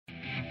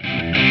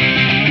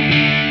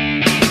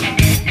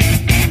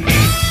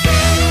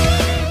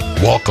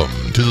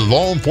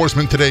Law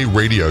Enforcement Today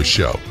radio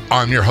show.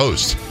 I'm your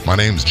host. My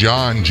name's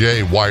John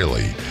J.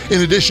 Wiley.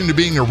 In addition to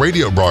being a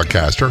radio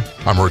broadcaster,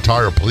 I'm a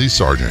retired police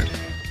sergeant.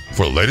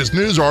 For the latest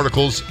news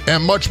articles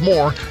and much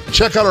more,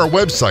 check out our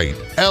website,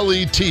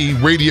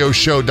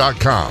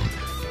 letradioshow.com.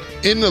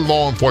 In the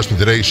Law Enforcement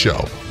Today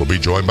show, we'll be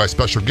joined by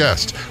special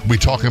guests. We'll be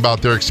talking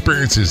about their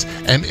experiences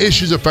and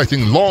issues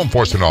affecting law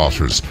enforcement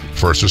officers,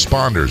 first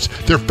responders,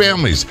 their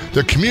families,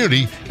 their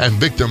community, and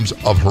victims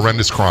of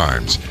horrendous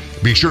crimes.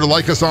 Be sure to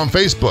like us on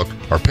Facebook.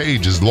 Our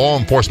page is Law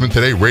Enforcement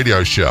Today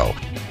Radio Show.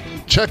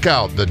 Check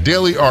out the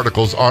daily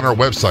articles on our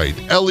website,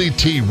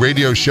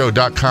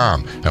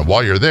 letradioshow.com. And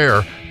while you're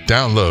there,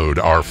 download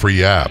our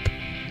free app.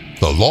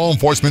 The Law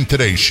Enforcement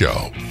Today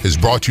show is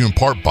brought to you in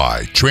part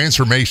by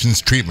Transformations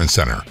Treatment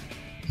Center.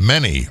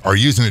 Many are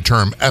using the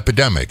term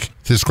epidemic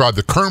to describe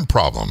the current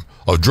problem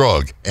of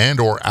drug and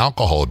or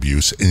alcohol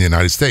abuse in the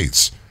United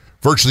States.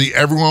 Virtually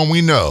everyone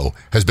we know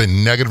has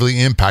been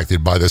negatively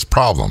impacted by this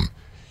problem.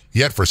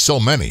 Yet for so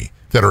many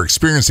that are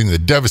experiencing the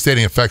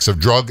devastating effects of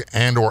drug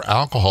and or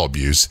alcohol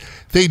abuse,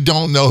 they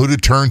don't know who to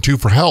turn to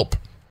for help.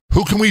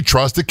 Who can we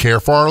trust to care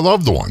for our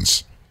loved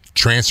ones?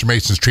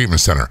 Transformations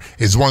Treatment Center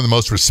is one of the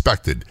most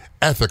respected,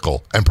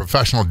 ethical, and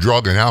professional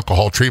drug and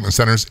alcohol treatment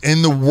centers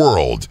in the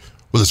world,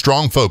 with a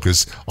strong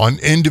focus on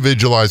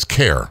individualized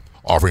care,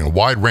 offering a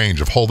wide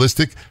range of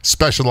holistic,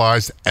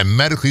 specialized, and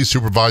medically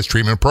supervised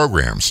treatment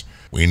programs.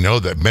 We know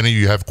that many of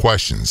you have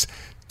questions.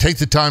 Take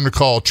the time to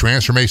call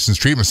Transformations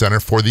Treatment Center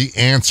for the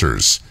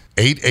answers.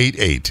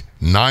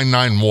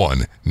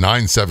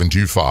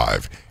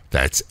 888-991-9725.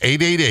 That's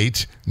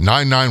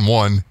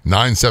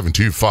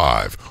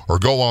 888-991-9725. Or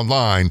go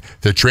online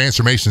to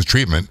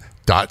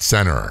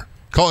transformationstreatment.center.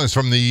 Calling us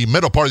from the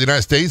middle part of the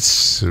United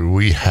States,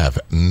 we have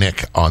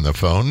Nick on the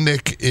phone.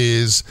 Nick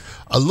is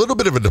a little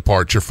bit of a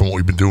departure from what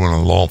we've been doing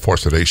on the Law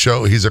Enforcement Today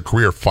show. He's a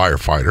career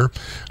firefighter,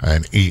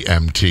 an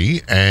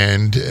EMT,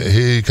 and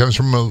he comes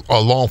from a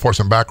law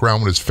enforcement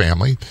background with his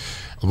family.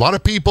 A lot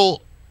of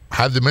people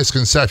have the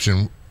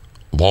misconception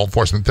Law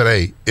Enforcement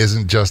Today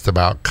isn't just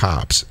about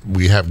cops.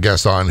 We have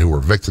guests on who are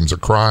victims of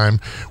crime.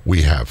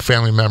 We have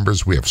family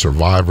members. We have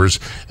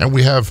survivors. And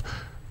we have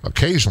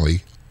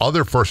occasionally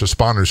other first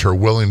responders who are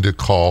willing to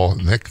call.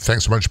 Nick,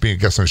 thanks so much for being a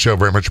guest on the show.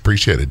 Very much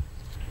appreciated.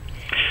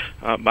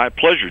 My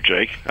pleasure,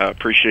 Jake. I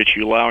appreciate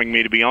you allowing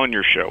me to be on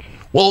your show.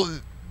 Well,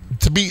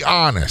 to be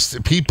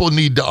honest, people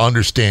need to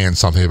understand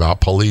something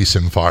about police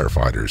and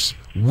firefighters.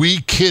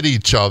 We kid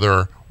each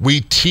other.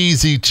 We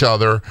tease each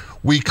other.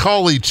 We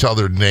call each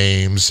other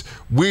names.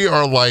 We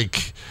are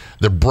like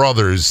the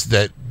brothers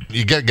that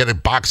you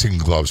get boxing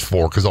gloves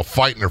for because they'll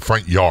fight in their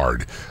front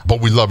yard.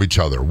 But we love each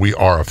other. We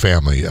are a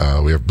family.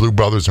 We have blue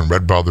brothers and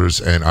red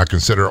brothers, and I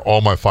consider all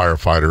my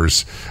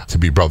firefighters to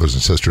be brothers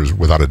and sisters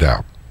without a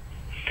doubt.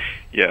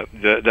 Yeah,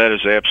 that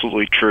is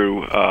absolutely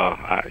true.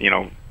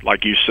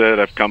 Like you said,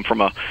 I've come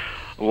from a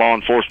law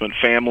enforcement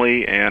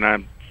family, and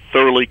I'm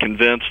thoroughly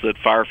convinced that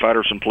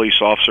firefighters and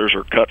police officers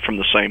are cut from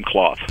the same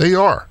cloth. They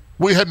are.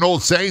 We had an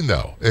old saying,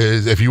 though,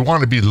 is if you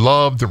want to be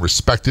loved and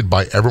respected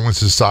by everyone in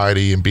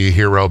society and be a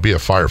hero, be a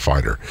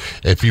firefighter.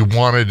 If you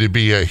wanted to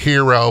be a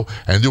hero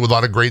and do a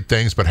lot of great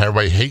things but have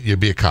everybody hate you,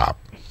 be a cop.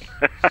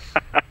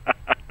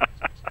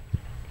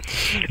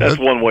 That's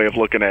one way of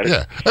looking at it.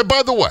 Yeah. And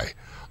by the way,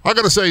 I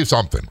got to say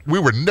something. We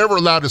were never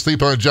allowed to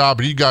sleep on a job,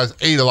 and you guys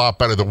ate a lot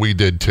better than we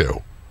did,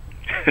 too.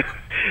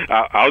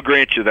 I'll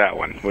grant you that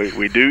one.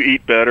 We do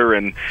eat better,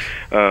 and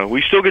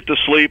we still get to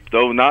sleep,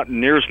 though not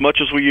near as much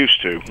as we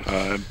used to.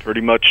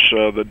 Pretty much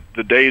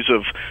the days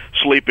of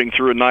sleeping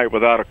through a night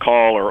without a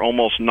call are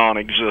almost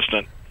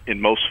non-existent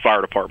in most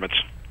fire departments.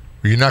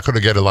 You're not going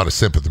to get a lot of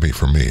sympathy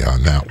from me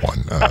on that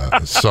one.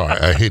 Sorry,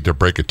 I hate to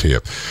break it to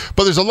you.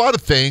 But there's a lot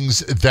of things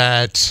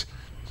that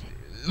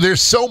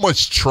there's so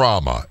much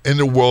trauma in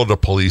the world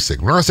of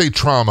policing. When I say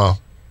trauma,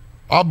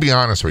 I'll be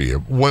honest with you.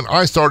 When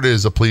I started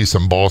as a police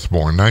in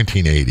Baltimore in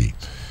 1980,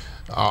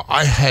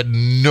 I had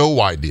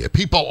no idea.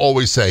 People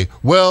always say,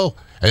 well,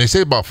 and they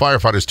say about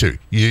firefighters too,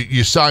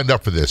 you signed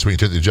up for this when you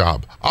took the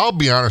job. I'll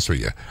be honest with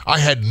you. I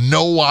had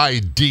no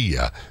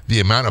idea the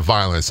amount of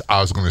violence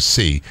I was going to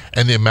see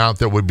and the amount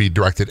that would be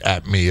directed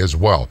at me as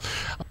well.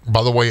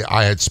 By the way,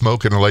 I had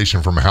smoke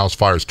inhalation from house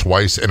fires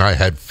twice, and I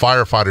had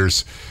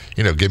firefighters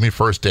give me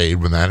first aid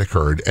when that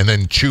occurred, and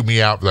then chew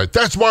me out like,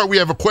 that's why we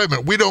have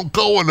equipment. We don't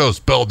go in those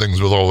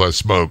buildings with all that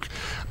smoke.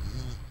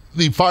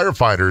 The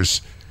firefighters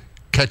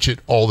catch it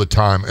all the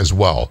time as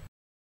well,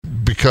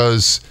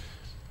 because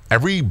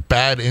every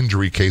bad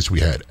injury case we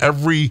had,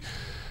 every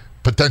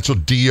potential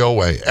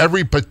DOA,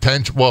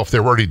 well, if they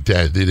were already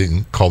dead, they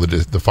didn't call the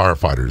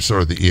firefighters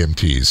or the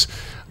EMTs.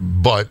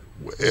 But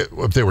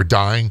if they were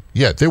dying,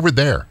 yeah, they were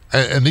there.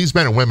 And these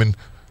men and women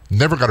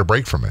never got a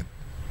break from it.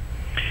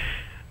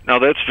 Now,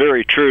 that's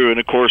very true, and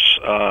of course,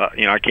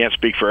 I can't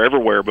speak for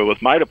everywhere, but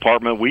with my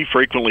department, we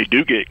frequently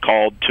do get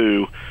called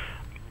to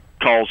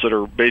calls that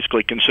are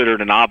basically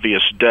considered an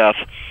obvious death,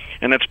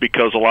 and that's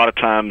because a lot of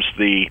times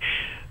the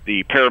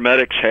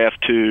paramedics have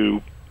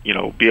to,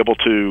 be able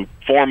to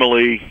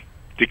formally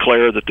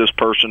declare that this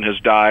person has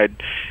died,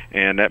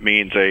 and that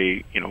means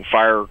a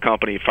fire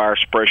company, fire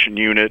suppression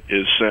unit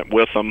is sent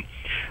with them.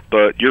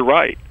 But you're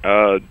right,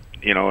 and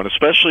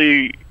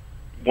especially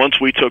once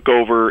we took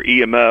over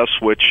EMS,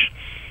 which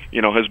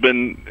has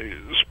been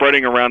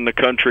spreading around the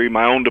country.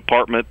 My own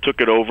department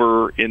took it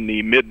over in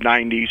the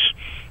mid-'90s,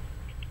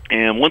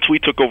 and once we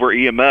took over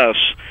EMS,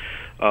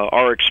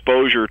 our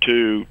exposure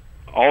to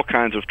all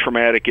kinds of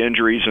traumatic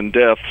injuries and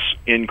deaths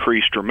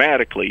increased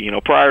dramatically.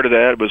 Prior to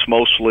that, it was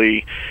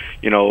mostly,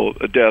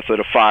 a death at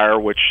a fire,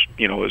 which,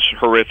 is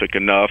horrific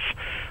enough.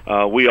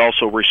 We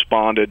also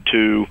responded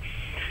to,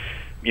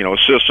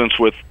 assistance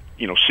with,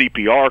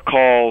 CPR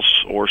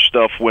calls or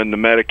stuff when the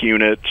medic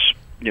units,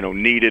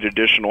 needed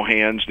additional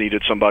hands,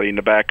 needed somebody in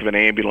the back of an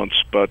ambulance.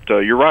 But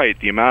you're right,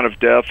 the amount of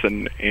death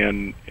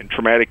and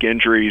traumatic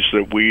injuries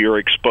that we are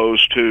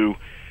exposed to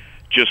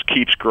just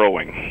keeps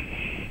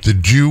growing.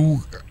 Did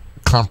you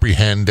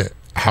comprehend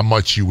how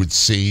much you would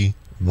see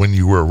when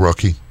you were a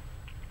rookie?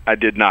 I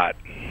did not.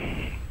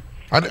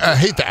 I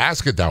hate to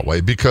ask it that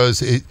way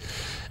because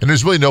and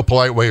there's really no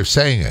polite way of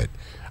saying it.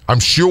 I'm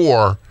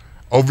sure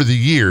over the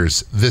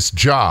years, this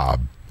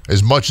job,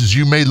 as much as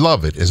you may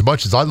love it, as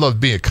much as I love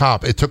being a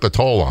cop, it took a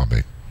toll on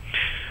me.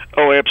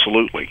 Oh,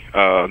 absolutely.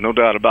 No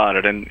doubt about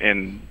it.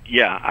 And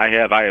yeah, I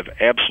have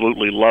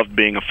absolutely loved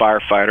being a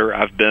firefighter.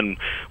 I've been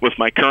with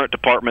my current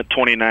department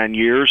 29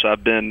 years.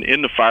 I've been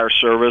in the fire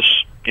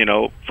service,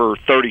 for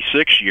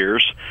 36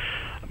 years,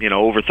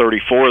 over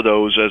 34 of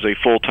those as a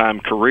full-time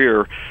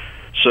career.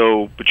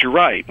 So, but you're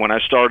right. When I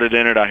started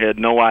in it, I had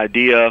no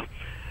idea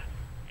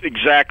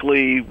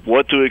exactly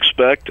what to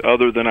expect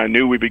other than I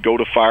knew we would go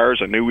to fires.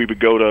 I knew we would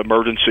go to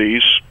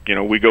emergencies.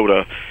 We go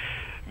to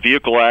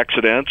vehicle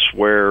accidents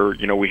where,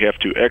 we have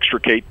to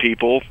extricate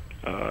people.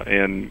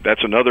 And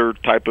that's another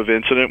type of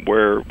incident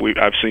where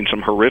I've seen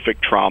some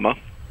horrific trauma.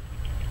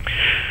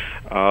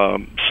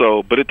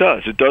 But it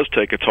does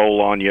take a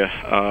toll on you.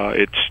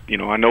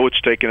 I know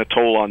it's taken a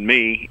toll on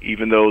me,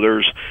 even though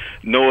there's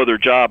no other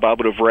job I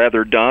would have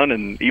rather done.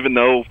 And even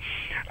though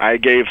I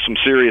gave some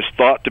serious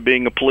thought to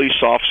being a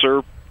police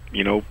officer,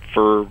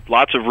 for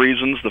lots of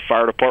reasons, the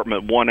fire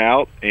department won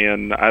out,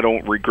 and I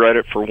don't regret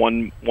it for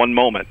one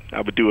moment. I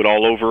would do it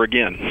all over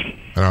again.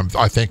 And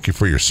I thank you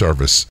for your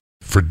service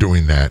for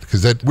doing that,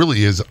 because that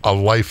really is a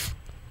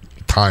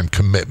lifetime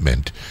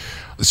commitment.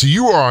 So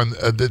you are on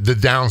the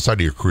downside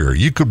of your career.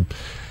 You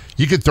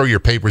could throw your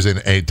papers in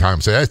any time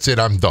and say, that's it,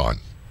 I'm done.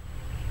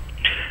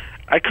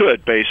 I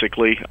could,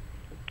 basically.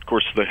 Of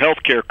course, the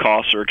healthcare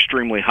costs are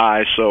extremely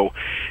high, so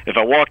if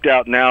I walked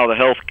out now, the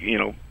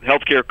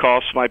healthcare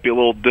costs might be a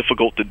little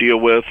difficult to deal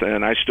with,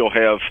 and I still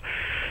have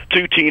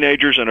 2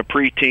 teenagers and a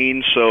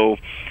preteen, so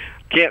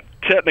can't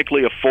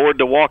technically afford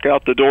to walk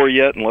out the door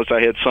yet unless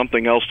I had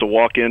something else to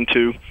walk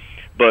into.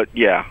 But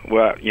yeah,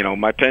 well,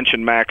 my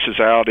pension maxes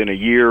out in a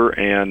year,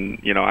 and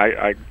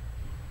I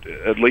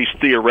at least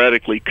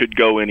theoretically could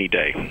go any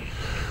day.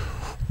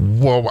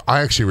 Well,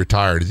 I actually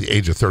retired at the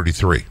age of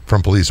 33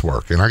 from police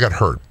work, and I got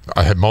hurt.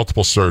 I had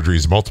multiple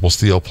surgeries, multiple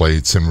steel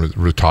plates, and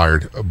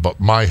retired, but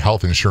my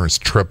health insurance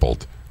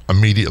tripled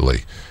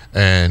immediately,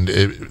 and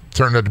it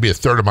turned out to be a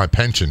third of my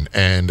pension,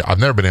 and I've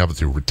never been able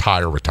to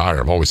retire.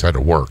 I've always had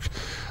to work.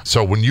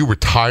 So when you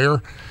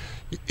retire,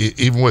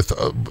 even with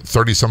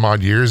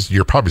 30-some-odd years,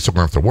 you're probably still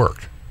going to have to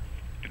work.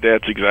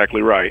 That's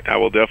exactly right. I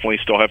will definitely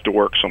still have to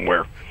work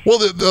somewhere. Well,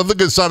 the other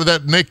good side of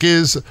that, Nick,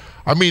 is,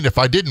 if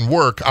I didn't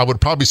work, I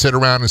would probably sit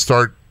around and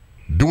start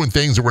doing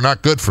things that were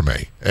not good for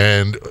me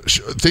and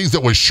things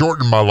that would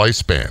shorten my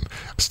lifespan,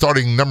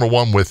 starting, number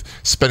one, with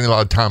spending a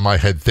lot of time in my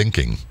head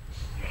thinking.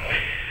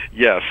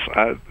 Yes,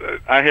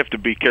 I have to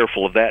be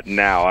careful of that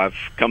now. I've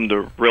come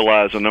to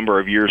realize a number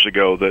of years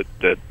ago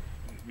that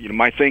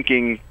my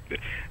thinking,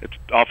 it's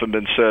often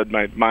been said,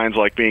 my mind's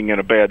like being in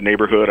a bad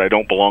neighborhood. I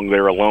don't belong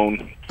there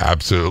alone.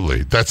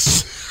 Absolutely.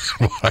 That's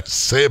what I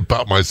say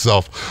about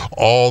myself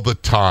all the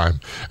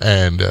time.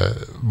 And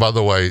by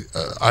the way,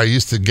 I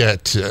used to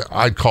get,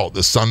 I'd call it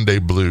the Sunday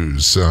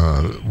blues,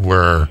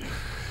 where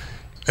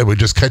it would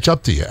just catch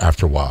up to you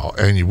after a while,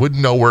 and you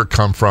wouldn't know where it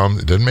come from.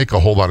 It didn't make a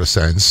whole lot of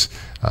sense.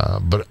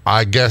 But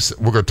I guess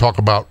we're going to talk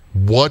about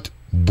what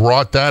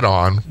brought that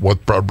on,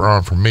 what brought it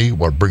on for me,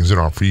 what brings it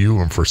on for you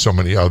and for so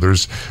many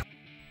others.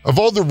 Of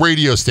all the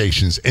radio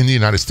stations in the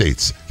United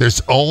States,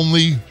 there's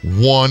only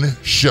one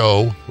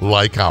show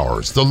like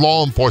ours, the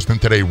Law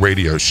Enforcement Today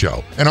radio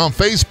show. And on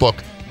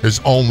Facebook, there's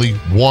only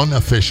one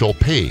official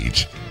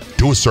page.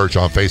 Do a search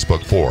on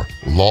Facebook for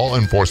Law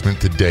Enforcement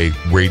Today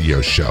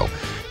radio show.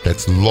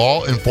 That's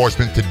Law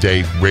Enforcement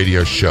Today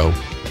radio show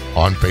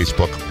on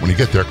Facebook. When you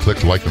get there,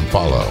 click like and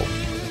follow.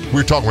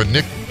 We're talking with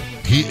Nick.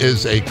 He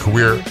is a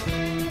career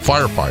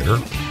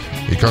firefighter.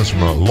 He comes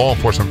from a law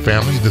enforcement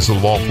family. This is a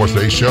Law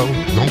Enforcement Today show.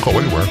 Don't go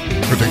anywhere.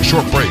 We're going to take a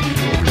short break.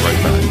 We'll be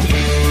right back.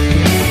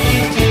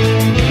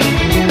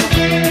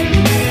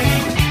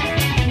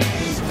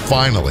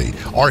 Finally,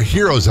 our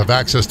heroes have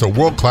access to a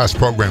world-class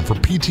program for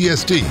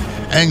PTSD,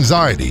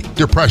 anxiety,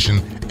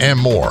 depression, and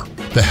more.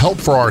 The Help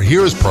for Our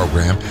Heroes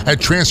program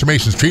at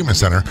Transformations Treatment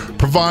Center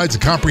provides a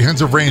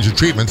comprehensive range of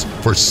treatments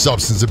for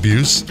substance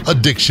abuse,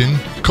 addiction,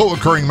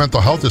 co-occurring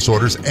mental health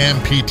disorders, and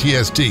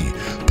PTSD.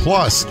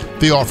 Plus,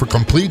 they offer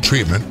complete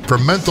treatment for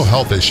mental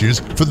health issues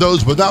for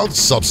those without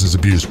substance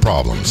abuse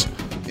problems.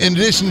 In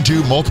addition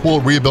to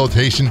multiple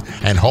rehabilitation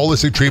and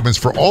holistic treatments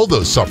for all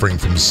those suffering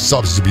from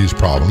substance abuse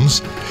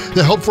problems,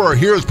 the Help for Our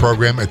Heroes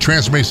program at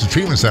Transformations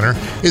Treatment Center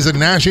is a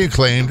nationally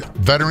acclaimed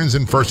veterans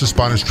and first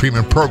responders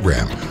treatment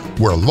program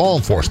where law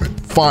enforcement,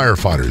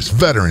 firefighters,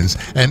 veterans,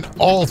 and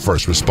all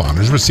first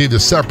responders receive the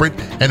separate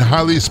and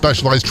highly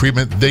specialized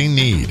treatment they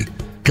need.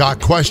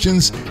 Got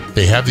questions?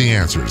 They have the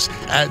answers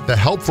at the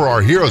Help for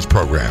Our Heroes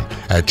program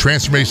at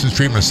Transformations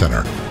Treatment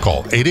Center.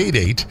 Call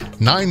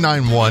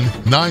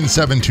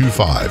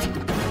 888-991-9725.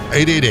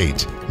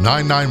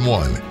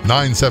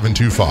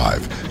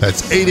 888-991-9725.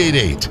 That's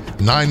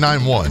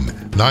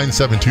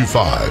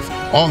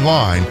 888-991-9725.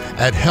 Online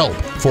at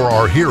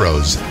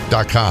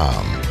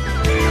helpforourheroes.com.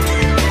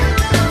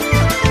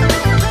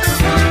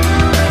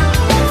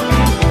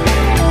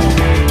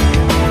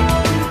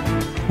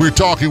 We're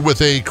talking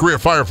with a career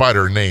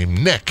firefighter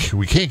named Nick.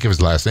 We can't give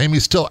his last name.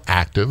 He's still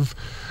active.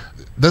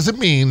 Doesn't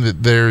mean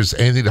that there's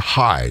anything to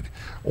hide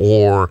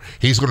or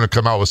he's going to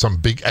come out with some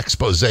big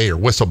expose or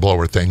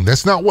whistleblower thing.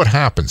 That's not what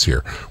happens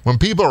here. When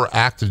people are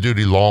active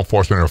duty law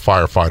enforcement or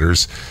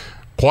firefighters,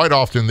 quite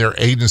often their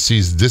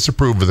agencies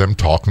disapprove of them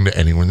talking to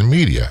anyone in the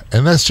media.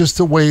 And that's just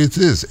the way it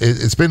is.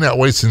 It's been that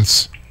way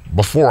since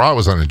before I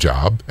was on a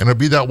job, and it'll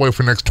be that way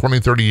for the next 20,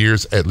 30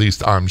 years, at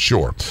least I'm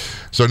sure.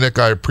 So, Nick,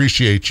 I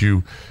appreciate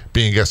you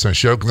being a guest on the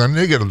show because I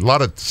know you get a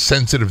lot of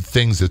sensitive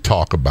things to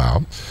talk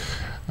about.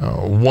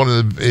 One of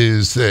them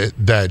is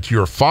that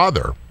your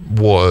father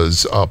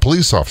was a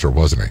police officer,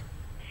 wasn't he?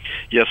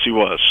 Yes, he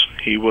was.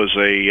 He was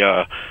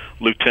a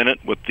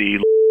lieutenant with the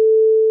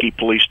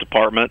police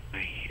department,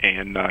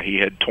 and he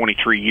had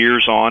 23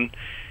 years on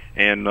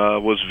and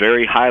was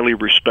very highly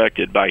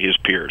respected by his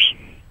peers.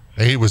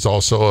 He was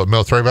also a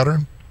military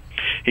veteran?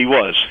 He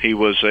was. He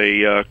was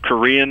a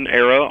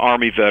Korean-era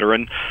Army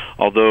veteran,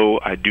 although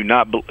I do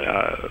not.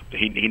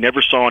 He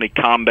never saw any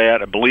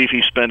combat. I believe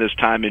he spent his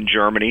time in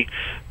Germany,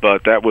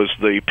 but that was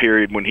the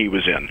period when he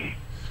was in.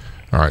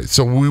 All right.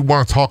 So we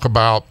want to talk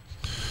about,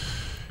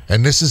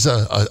 and this is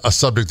a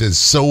subject that is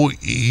so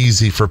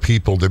easy for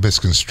people to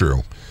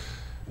misconstrue.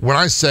 When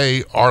I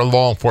say our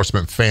law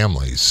enforcement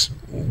families,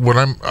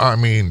 I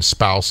mean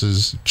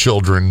spouses,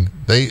 children,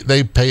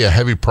 they pay a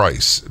heavy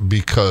price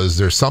because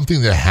there's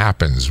something that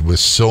happens with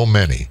so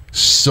many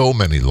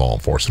law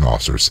enforcement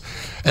officers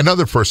and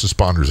other first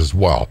responders as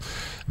well,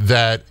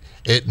 that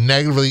it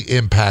negatively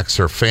impacts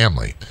their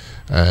family.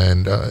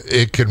 And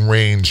it can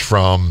range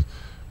from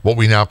what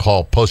we now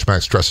call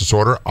post-traumatic stress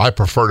disorder. I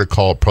prefer to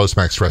call it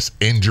post-traumatic stress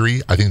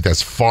injury. I think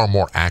that's far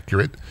more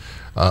accurate.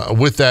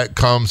 With that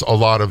comes a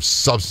lot of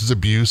substance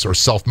abuse or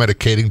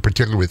self-medicating,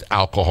 particularly with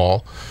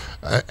alcohol.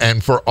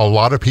 And for a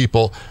lot of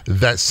people,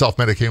 that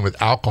self-medicating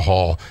with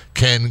alcohol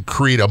can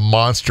create a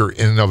monster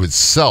in and of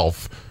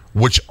itself,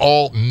 which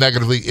all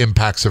negatively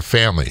impacts a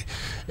family.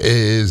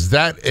 Is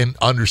that an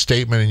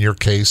understatement in your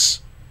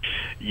case?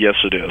 Yes,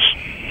 it is.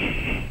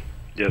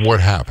 Yes. What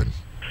happened?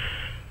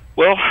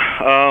 Well,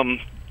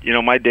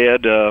 my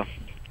dad,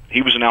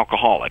 he was an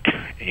alcoholic,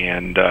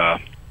 and,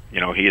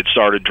 he had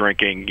started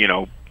drinking,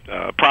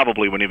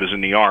 probably when he was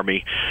in the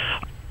Army.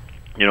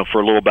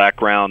 For a little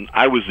background,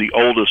 I was the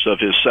oldest of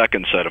his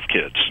second set of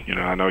kids.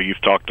 I know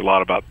you've talked a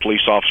lot about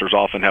police officers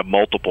often have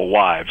multiple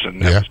wives,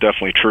 and that's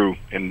definitely true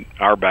in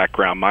our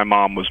background. My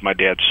mom was my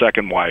dad's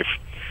second wife.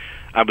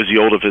 I was the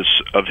oldest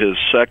of his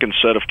second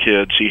set of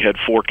kids. He had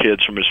 4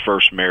 kids from his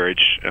first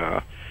marriage,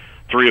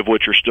 3 of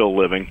which are still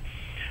living.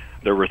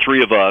 There were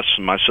 3 of us,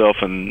 myself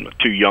and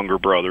 2 younger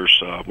brothers,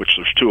 which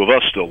there's 2 of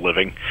us still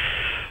living.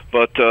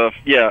 But,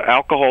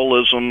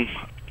 alcoholism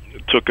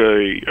took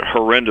a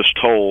horrendous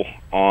toll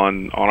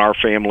on our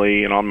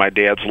family and on my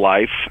dad's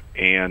life,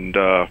 and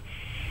I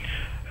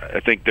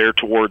think there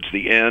towards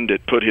the end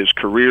it put his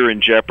career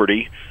in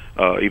jeopardy,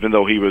 even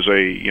though he was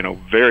a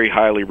very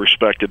highly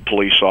respected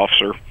police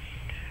officer,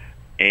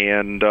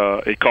 and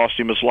it cost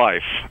him his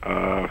life.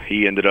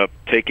 He ended up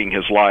taking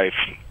his life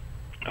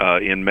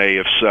in May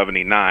of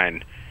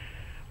 '79,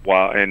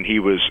 and he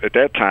was at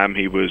that time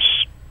he was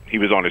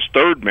on his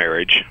 3rd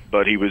marriage,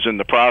 but he was in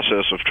the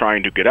process of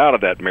trying to get out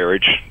of that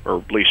marriage, or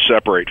at least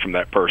separate from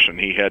that person.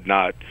 He had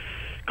not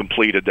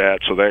completed that,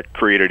 so that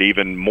created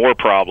even more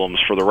problems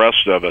for the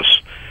rest of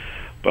us.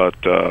 But,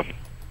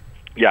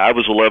 I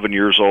was 11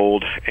 years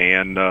old,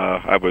 and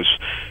I was,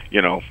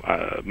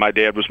 my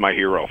dad was my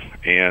hero.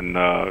 And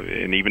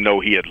even though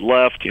he had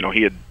left,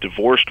 he had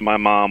divorced my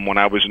mom when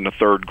I was in the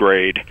 3rd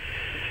grade,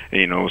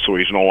 so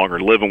he's no longer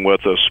living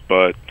with us,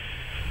 but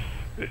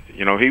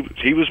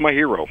he was my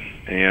hero,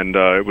 and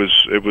it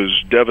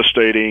was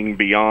devastating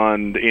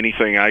beyond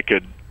anything I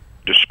could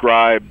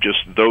describe.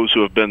 Just those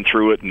who have been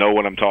through it know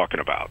what I'm talking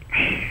about.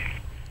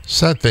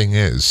 Sad thing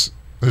is,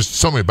 there's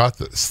so many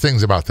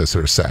things about this that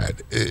are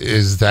sad.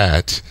 Is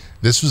that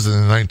this was in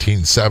the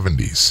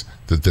 1970s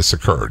that this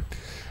occurred.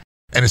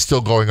 And it's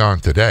still going on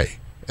today.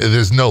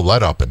 There's no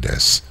let up in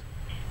this.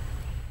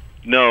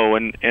 No,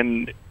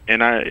 and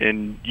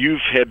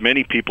you've had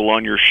many people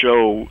on your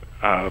show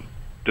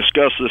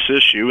discuss this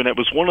issue, and it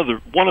was one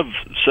of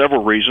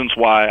several reasons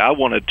why I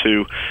wanted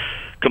to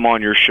come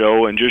on your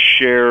show and just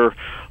share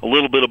a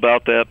little bit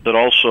about that, but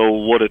also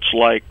what it's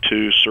like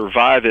to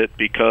survive it.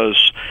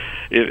 Because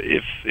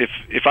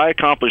if I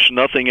accomplish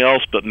nothing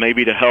else but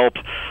maybe to help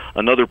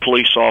another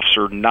police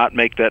officer not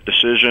make that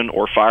decision,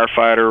 or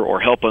firefighter, or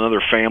help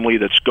another family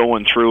that's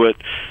going through it,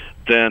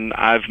 then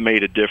I've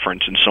made a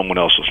difference in someone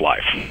else's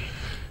life.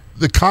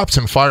 The cops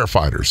and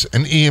firefighters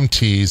and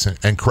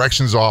EMTs and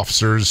corrections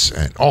officers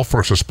and all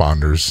first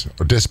responders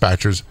or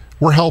dispatchers,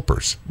 we're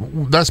helpers.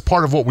 That's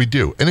part of what we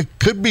do. And it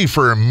could be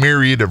for a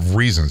myriad of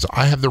reasons.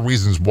 I have the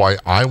reasons why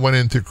I went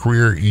into a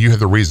career. You have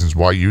the reasons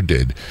why you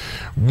did.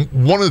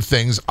 One of the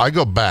things, I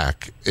go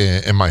back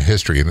in my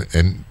history,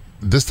 and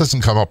this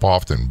doesn't come up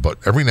often, but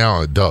every now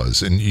and it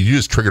does, and you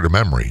just triggered a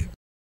memory.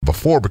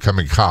 Before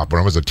becoming a cop,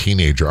 when I was a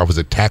teenager, I was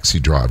a taxi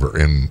driver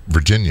in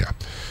Virginia.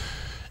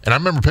 And I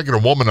remember picking a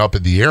woman up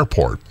at the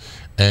airport,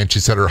 and she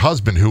said her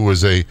husband, who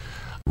was a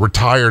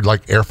retired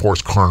Air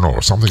Force colonel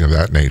or something of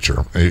that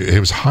nature, he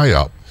was high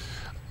up,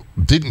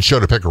 didn't show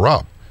to pick her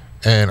up.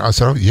 And I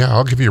said, oh, yeah,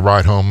 I'll give you a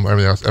ride home,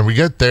 everything else. And we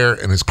get there,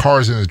 and his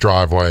car's in his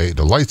driveway,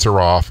 the lights are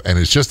off, and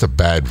it's just a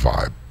bad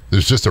vibe.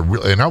 There's just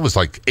and I was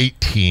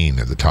 18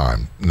 at the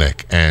time,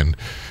 Nick. And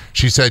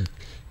she said,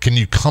 can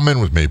you come in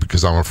with me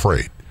because I'm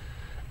afraid?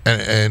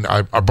 And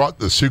I brought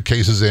the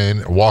suitcases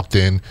in, walked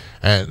in,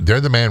 and there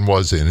the man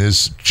was in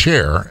his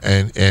chair,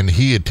 and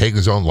he had taken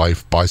his own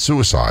life by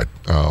suicide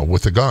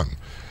with a gun.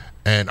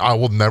 And I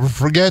will never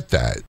forget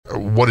that,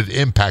 what an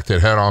impact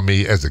it had on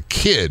me as a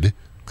kid.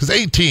 Because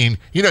 18,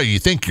 you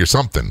think you're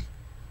something.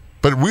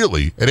 But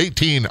really, at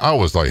 18, I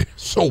was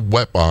so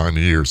wet behind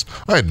the ears.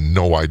 I had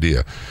no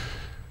idea.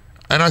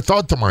 And I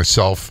thought to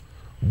myself,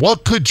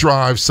 what could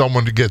drive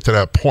someone to get to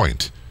that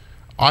point?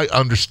 I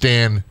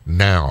understand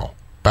now.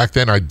 Back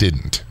then, I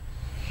didn't.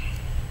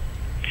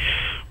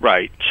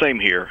 Right. Same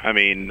here. I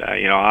mean,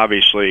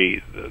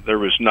 obviously, there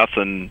was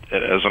nothing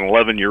as an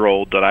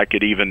 11-year-old that I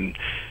could even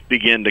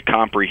begin to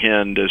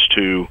comprehend as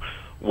to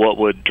what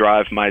would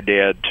drive my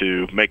dad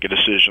to make a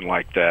decision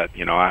like that.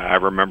 I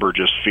remember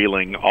just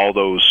feeling all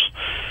those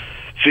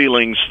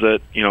feelings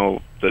that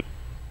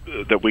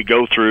we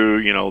go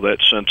through.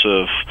 That sense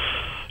of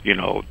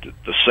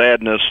the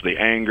sadness, the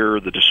anger,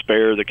 the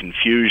despair, the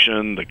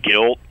confusion, the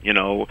guilt,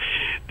 even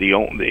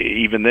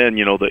then,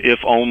 the if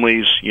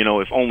onlys,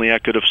 if only I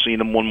could have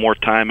seen him one more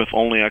time, if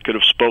only I could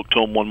have spoke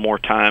to him one more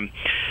time.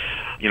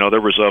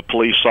 There was a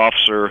police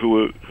officer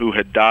who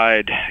had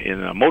died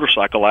in a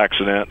motorcycle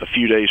accident a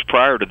few days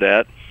prior to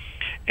that,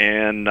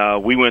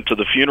 and we went to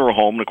the funeral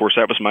home, and of course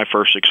that was my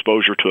first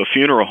exposure to a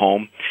funeral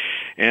home.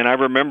 And I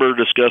remember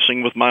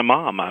discussing with my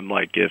mom, I'm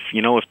like, if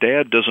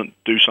Dad doesn't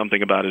do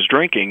something about his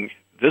drinking,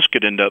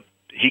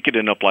 he could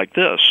end up like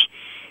this.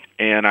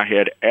 And I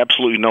had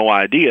absolutely no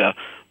idea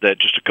that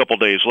just a couple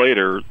days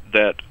later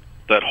that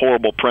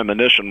horrible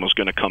premonition was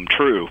going to come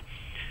true.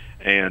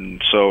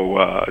 And so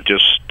I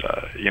just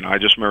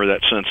remember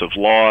that sense of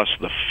loss,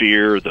 the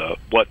fear, the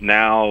what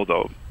now,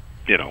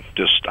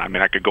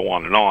 I could go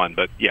on and on,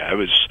 but yeah, it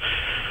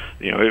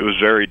was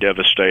very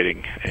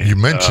devastating. And, you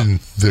mentioned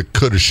the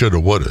coulda, shoulda,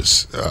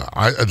 wouldas.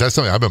 That's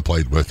something I've been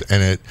played with,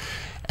 and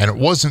it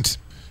wasn't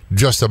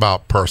just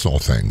about personal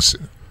things,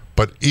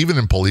 but even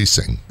in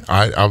policing,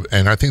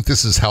 and I think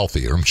this is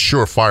healthy. I'm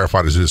sure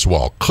firefighters do as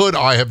well. Could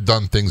I have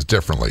done things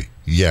differently?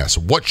 Yes.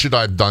 What should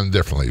I have done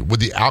differently? Would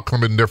the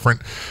outcome have been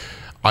different?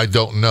 I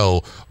don't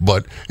know,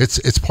 but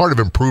it's part of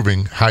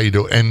improving how you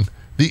do it. And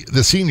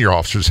the senior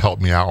officers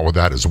helped me out with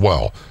that as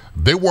well.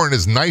 They weren't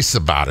as nice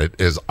about it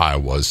as I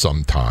was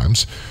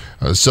sometimes.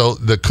 So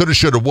the coulda,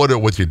 shoulda, woulda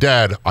with your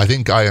dad, I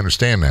think I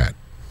understand that.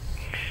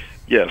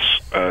 Yes,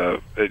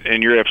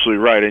 and you're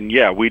absolutely right. And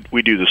yeah, we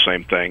do the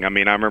same thing. I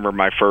mean, I remember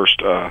my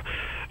first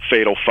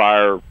fatal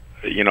fire.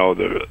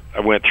 I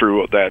went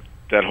through that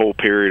whole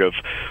period of,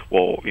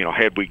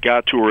 had we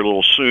got to her a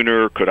little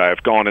sooner, could I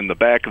have gone in the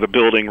back of the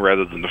building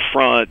rather than the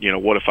front?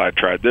 What if I had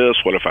tried this?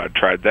 What if I had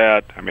tried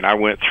that? I mean, I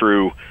went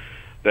through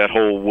that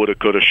whole woulda,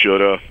 coulda,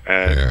 shoulda,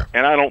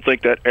 and I don't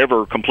think that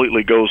ever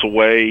completely goes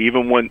away.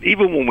 Even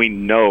when we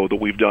know that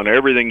we've done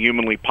everything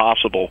humanly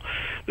possible,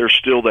 there's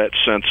still that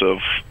sense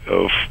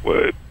of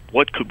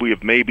what could we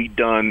have maybe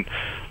done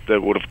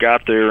that would have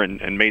got there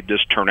and made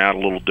this turn out a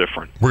little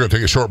different. We're going to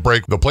take a short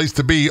break. The place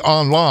to be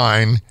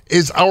online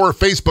is our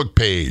Facebook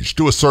page.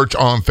 Do a search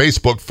on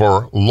Facebook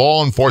for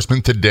Law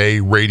Enforcement Today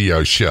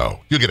Radio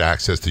Show. You'll get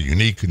access to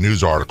unique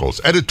news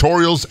articles,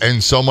 editorials,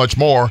 and so much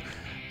more.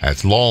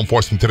 That's Law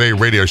Enforcement Today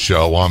Radio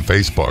Show on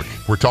Facebook.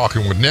 We're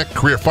talking with Nick,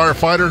 career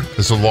firefighter.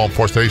 This is Law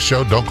Enforcement Today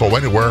Show. Don't go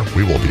anywhere.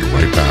 We will be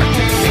right back.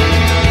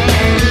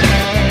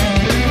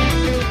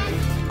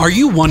 Are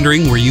you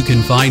wondering where you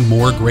can find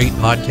more great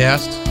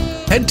podcasts?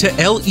 Head to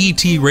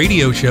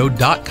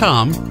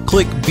letradioshow.com,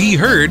 click Be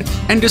Heard,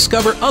 and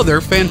discover other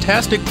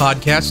fantastic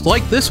podcasts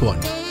like this one.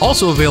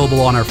 Also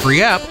available on our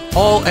free app,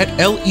 all at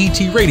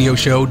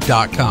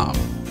letradioshow.com.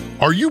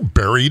 Are you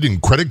buried in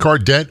credit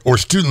card debt or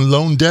student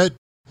loan debt?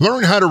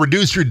 Learn how to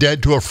reduce your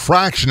debt to a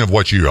fraction of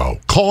what you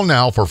owe. Call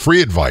now for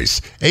free advice.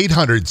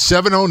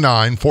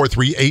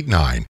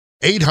 800-709-4389.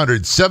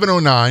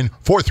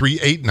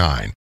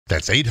 800-709-4389.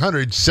 That's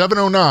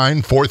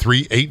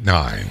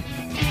 800-709-4389.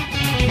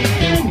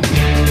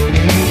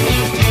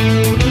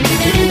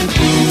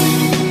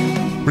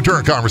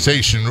 Return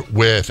conversation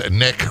with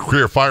Nick,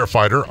 career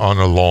firefighter, on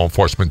the Law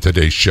Enforcement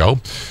Today show.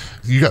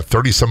 You got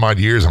 30 some odd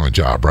years on the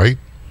job, right?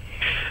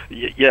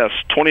 Yes,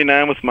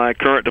 29 with my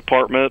current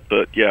department,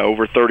 but yeah,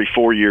 over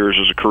 34 years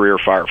as a career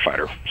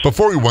firefighter.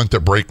 Before we went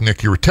to break,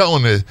 Nick, you were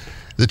telling the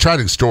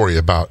tragic story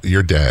about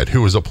your dad,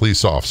 who was a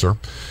police officer,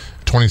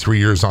 23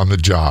 years on the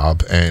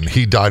job, and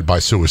he died by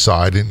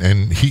suicide.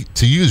 And he,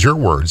 to use your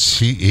words,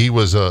 he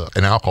was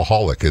an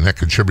alcoholic, and that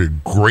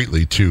contributed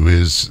greatly to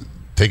his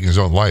taking his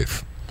own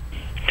life.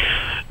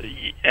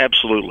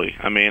 Absolutely.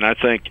 I mean, I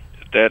think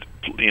that,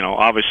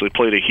 obviously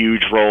played a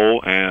huge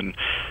role. And,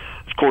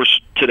 of course,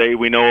 today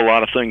we know a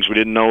lot of things we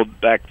didn't know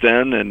back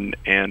then.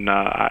 And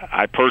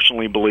I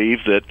personally believe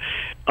that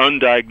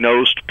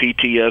undiagnosed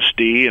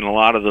PTSD and a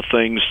lot of the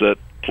things that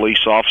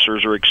police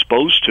officers are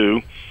exposed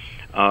to,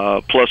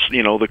 plus,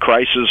 the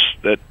crisis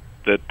that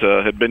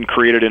had been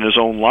created in his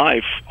own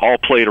life, all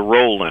played a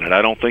role in it.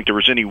 I don't think there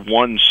was any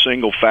one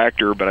single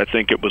factor, but I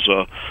think it was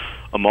a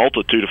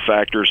multitude of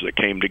factors that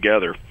came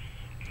together.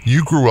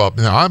 You grew up,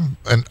 now I'm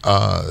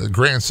a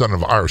grandson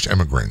of Irish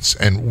immigrants,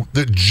 and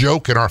the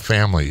joke in our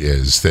family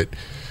is that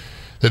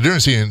the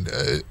difference in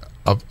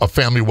a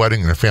family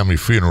wedding and a family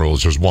funeral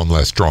is there's one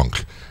less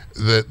drunk.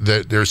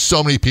 That there's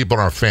so many people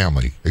in our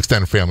family,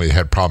 extended family, that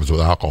had problems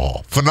with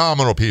alcohol.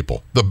 Phenomenal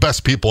people, the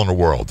best people in the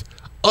world,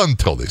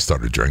 until they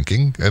started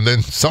drinking, and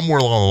then somewhere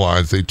along the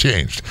lines they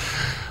changed.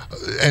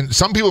 And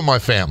some people in my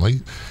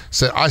family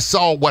said, I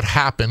saw what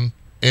happened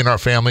in our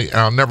family, and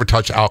I'll never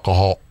touch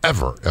alcohol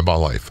ever in my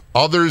life.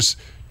 Others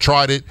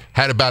tried it,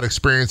 had a bad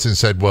experience, and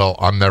said, well,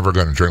 I'm never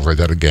going to drink like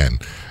that again.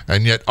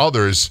 And yet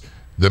others,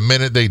 the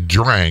minute they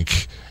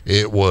drank,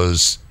 it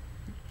was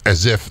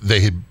as if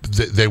they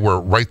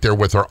were right there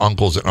with their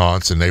uncles and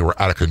aunts, and they were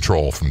out of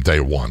control from day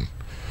one.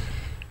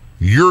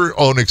 Your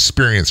own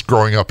experience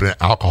growing up in an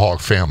alcoholic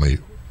family,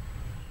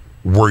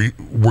 were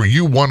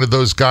you one of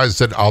those guys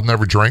that I'll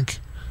never drink?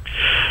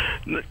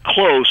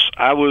 Close.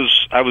 I was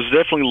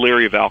definitely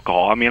leery of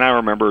alcohol. I mean, I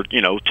remember,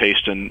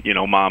 tasting,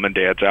 mom and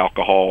dad's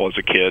alcohol as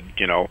a kid,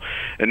 and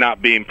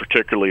not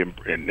particularly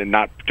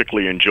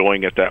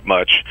enjoying it that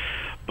much.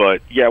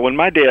 But yeah, when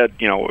my dad,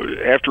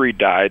 after he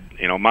died,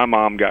 my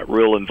mom got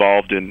real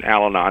involved in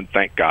Al-Anon,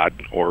 thank God,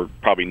 or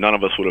probably none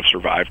of us would have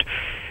survived.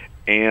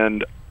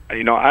 And,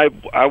 I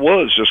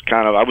was just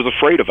I was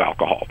afraid of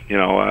alcohol.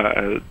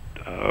 I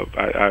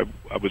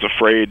was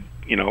afraid,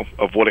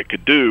 of what it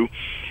could do.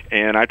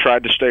 And I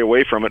tried to stay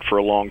away from it for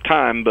a long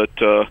time, but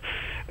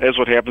as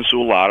what happens to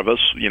a lot of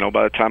us,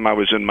 by the time I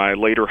was in my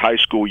later high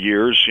school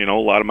years, a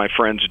lot of my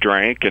friends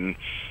drank, and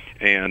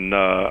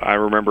I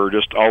remember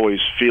just always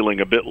feeling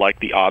a bit like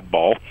the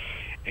oddball.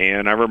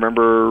 And I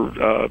remember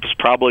it was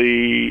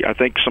probably, I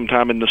think,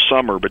 sometime in the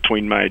summer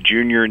between my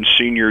junior and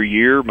senior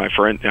year, I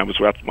was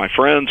with my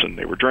friends, and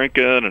they were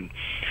drinking, and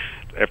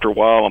after a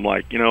while, I'm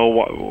like,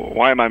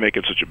 why am I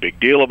making such a big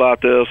deal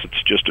about this?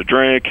 It's just a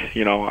drink.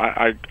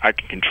 I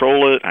can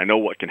control it. I know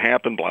what can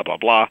happen, blah, blah,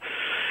 blah.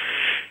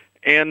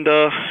 And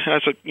I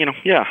said,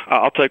 yeah,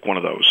 I'll take one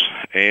of those.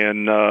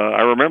 And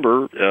I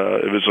remember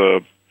it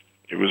was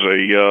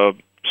a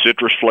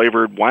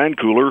citrus-flavored wine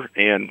cooler,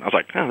 and I was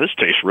like, oh, this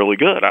tastes really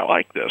good. I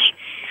like this.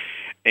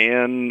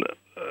 And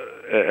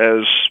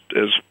as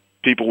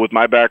people with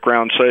my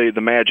background say,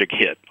 the magic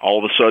hit. All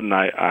of a sudden,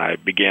 I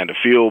began to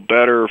feel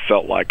better,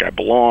 felt like I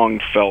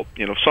belonged, felt,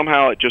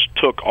 somehow it just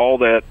took all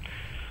that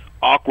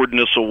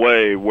awkwardness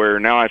away, where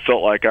now I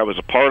felt like I was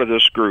a part of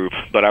this group,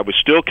 but I was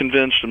still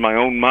convinced in my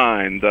own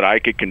mind that I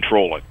could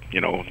control it.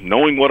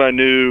 Knowing what I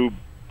knew,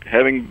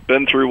 having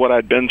been through what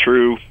I'd been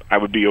through, I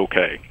would be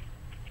okay.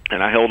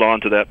 And I held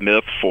on to that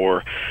myth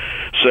for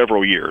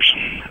several years.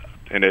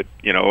 And it,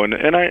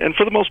 and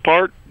for the most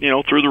part,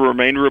 through the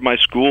remainder of my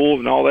school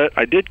and all that,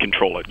 I did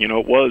control it.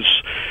 It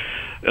was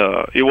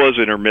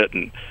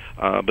intermittent.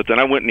 But then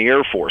I went in the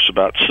Air Force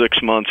about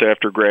 6 months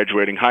after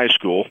graduating high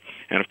school.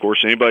 And of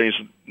course, anybody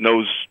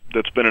knows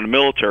that's been in the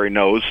military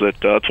knows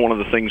that that's one of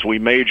the things we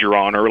major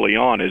on early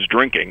on is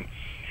drinking.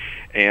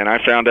 And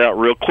I found out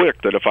real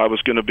quick that if I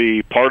was going to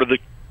be part of the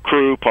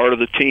crew, part of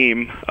the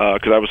team,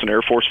 because I was an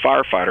Air Force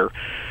firefighter,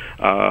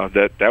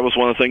 that was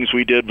one of the things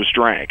we did was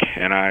drank.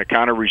 And I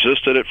kind of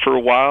resisted it for a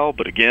while,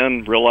 but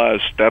again,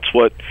 realized that's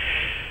what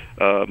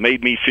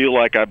made me feel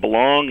like I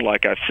belonged,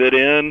 like I fit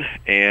in,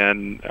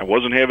 and I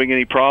wasn't having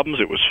any problems.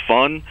 It was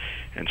fun,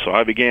 and so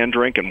I began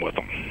drinking with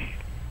them.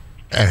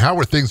 And how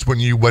were things when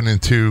you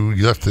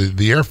left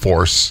the Air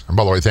Force? And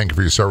by the way, thank you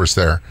for your service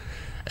there.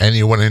 And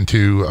you went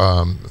into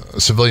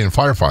civilian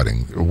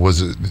firefighting.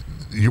 Was it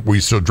Were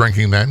you still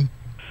drinking then?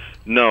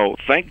 No,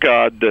 thank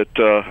God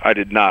that I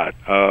did not.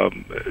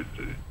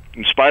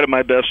 In spite of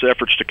my best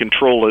efforts to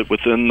control it,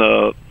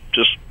 within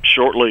just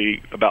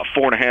shortly about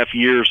 4.5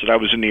 years that I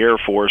was in the Air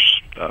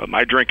Force,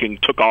 my drinking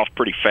took off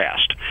pretty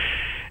fast.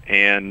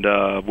 And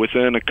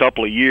within a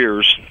couple of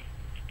years,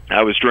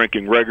 I was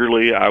drinking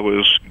regularly. I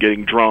was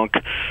getting drunk.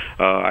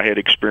 I had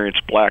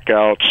experienced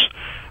blackouts.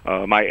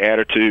 My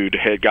attitude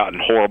had gotten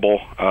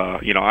horrible.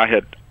 I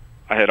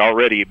had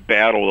already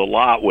battled a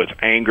lot with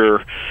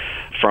anger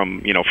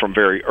from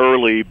very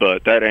early,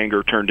 but that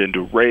anger turned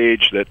into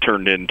rage. That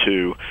turned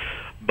into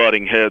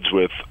butting heads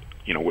with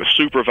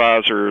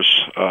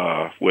supervisors,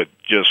 with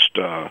just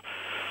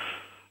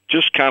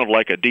kind of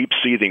like a deep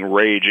seething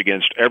rage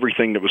against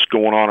everything that was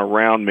going on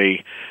around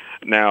me.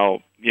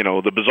 Now,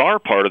 the bizarre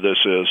part of this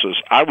is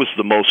I was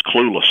the most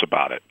clueless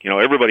about it.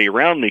 Everybody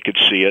around me could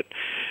see it,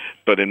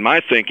 but in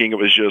my thinking, it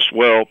was just,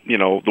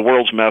 the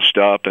world's messed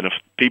up, and if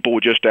people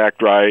would just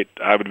act right,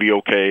 I would be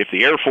okay. If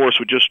the Air Force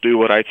would just do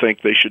what I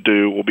think they should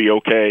do, we'll be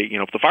okay.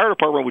 If the fire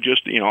department would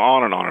just,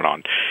 on and on and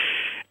on.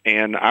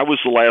 And I was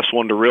the last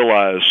one to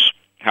realize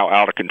how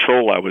out of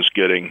control I was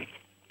getting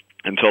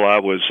until I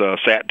was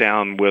sat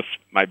down with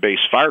my base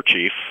fire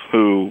chief,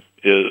 who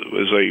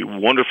is a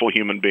wonderful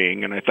human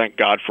being, and I thank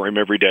God for him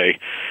every day.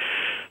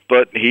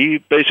 But he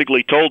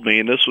basically told me,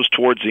 and this was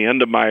towards the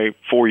end of my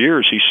 4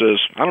 years, he says,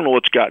 I don't know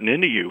what's gotten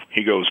into you.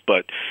 He goes,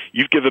 but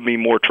you've given me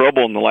more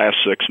trouble in the last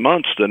 6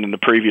 months than in the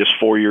previous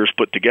 4 years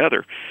put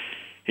together.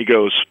 He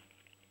goes,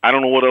 I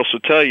don't know what else to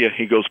tell you.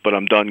 He goes, but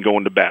I'm done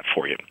going to bat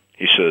for you.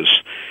 He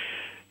says,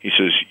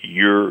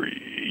 you're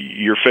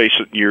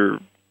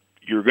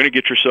going to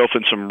get yourself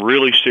in some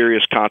really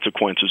serious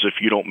consequences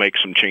if you don't make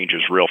some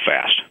changes real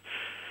fast.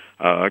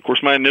 Of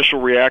course, my initial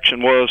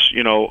reaction was,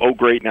 oh,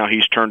 great, now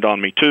he's turned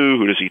on me too.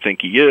 Who does he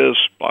think he is?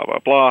 Blah, blah,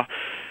 blah.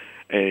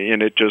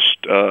 And it just,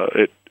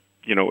 it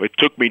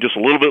took me just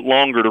a little bit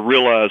longer to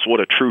realize what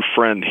a true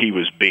friend he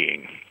was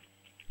being.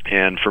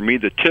 And for me,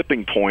 the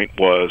tipping point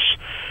was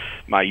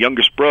my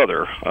youngest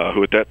brother,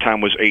 who at that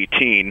time was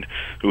 18,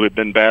 who had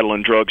been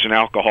battling drugs and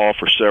alcohol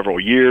for several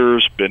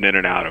years, been in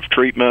and out of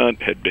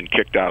treatment, had been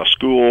kicked out of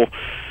school,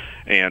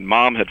 and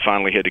Mom had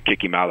finally had to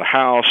kick him out of the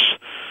house.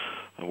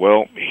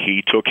 Well,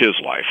 he took his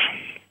life,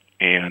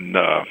 and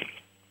of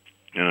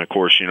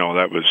course,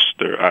 that was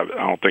there. I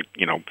don't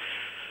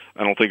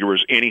think there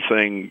was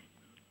anything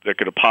that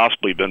could have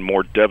possibly been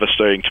more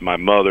devastating to my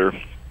mother.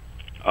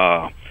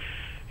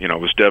 It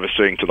was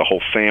devastating to the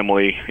whole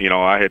family.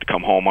 I had to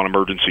come home on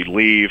emergency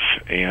leave,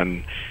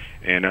 and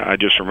I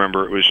just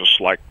remember it was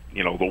just like,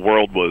 the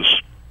world was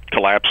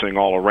collapsing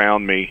all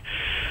around me.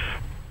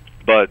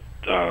 But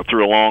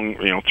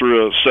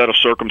through a set of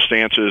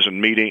circumstances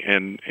and meeting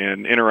and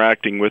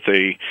interacting with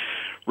a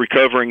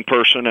recovering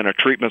person and a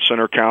treatment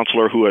center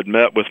counselor who had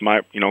met with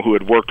who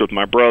had worked with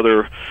my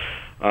brother,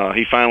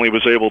 he finally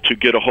was able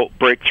to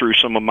break through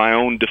some of my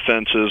own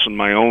defenses and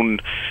my own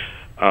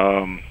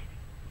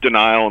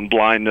denial and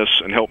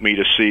blindness, and help me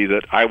to see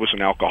that I was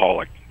an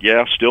alcoholic.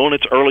 Yeah, still in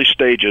its early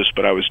stages,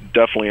 but I was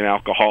definitely an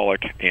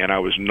alcoholic, and I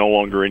was no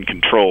longer in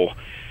control.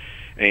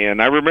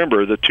 And I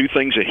remember the two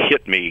things that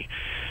hit me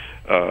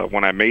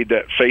when I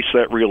faced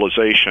that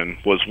realization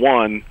was,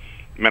 one,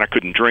 I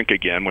couldn't drink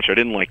again, which I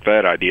didn't like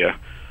that idea,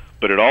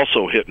 but it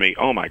also hit me,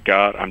 oh my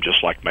God, I'm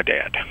just like my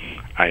dad.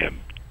 I am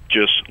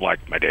just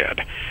like my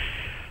dad.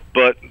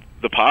 But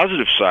the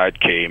positive side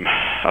came,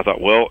 I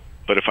thought,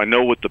 but if I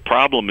know what the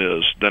problem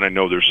is, then I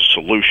know there's a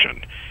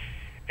solution.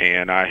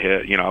 And I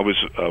was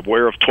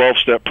aware of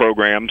 12-step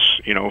programs,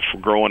 for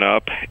growing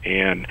up,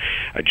 and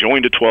I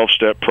joined a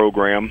 12-step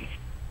program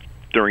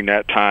during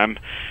that time.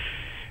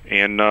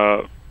 And,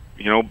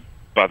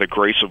 by the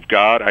grace of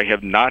God, I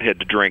have not had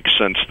to drink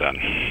since then.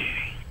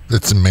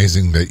 It's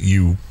amazing that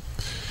you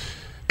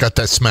got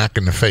that smack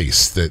in the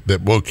face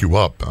that woke you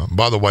up.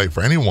 By the way,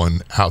 for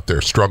anyone out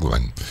there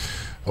struggling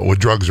with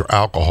drugs or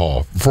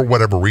alcohol, for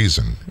whatever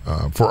reason,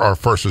 for our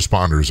first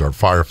responders, our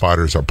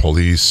firefighters, our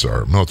police,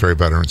 our military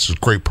veterans, it's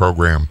a great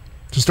program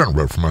just down the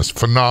road from us.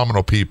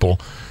 Phenomenal people.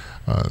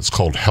 It's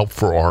called Help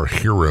for Our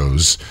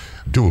Heroes.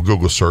 Do a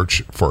Google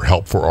search for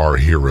Help for Our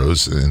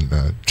Heroes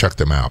and check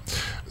them out.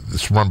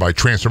 It's run by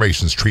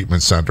Transformations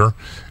Treatment Center,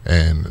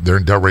 and they're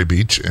in Delray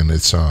Beach, and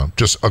it's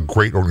just a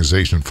great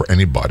organization for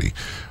anybody.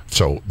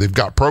 So they've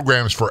got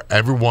programs for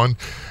everyone.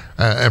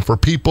 And for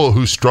people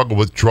who struggle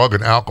with drug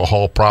and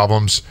alcohol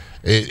problems,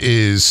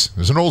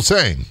 there's an old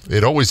saying,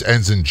 it always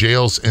ends in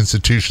jails,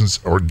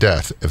 institutions, or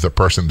death if the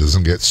person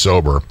doesn't get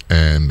sober.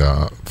 And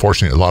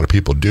fortunately, a lot of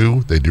people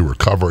do. They do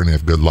recover and they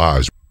have good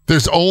lives.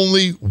 There's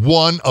only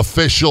one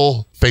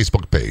official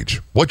Facebook page.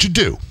 What you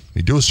do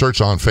a search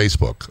on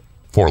Facebook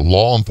for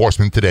Law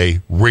Enforcement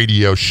Today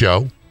radio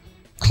show.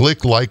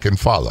 Click like and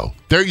follow.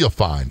 There you'll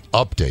find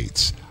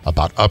updates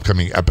about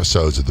upcoming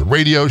episodes of the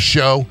radio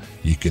show.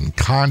 You can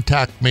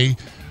contact me.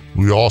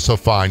 We also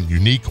find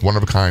unique,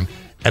 one-of-a-kind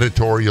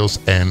editorials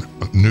and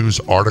news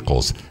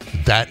articles.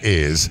 That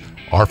is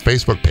our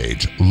Facebook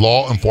page,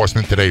 Law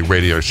Enforcement Today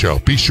radio show.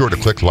 Be sure to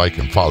click like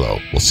and follow.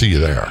 We'll see you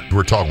there.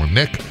 We're talking with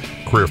Nick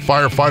career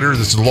firefighter.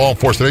 This is the Law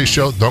Enforcement Today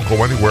Show. Don't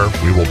go anywhere.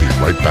 We will be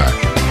right back.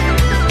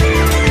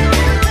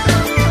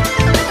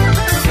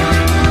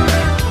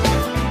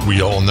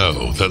 We all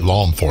know that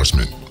law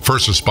enforcement,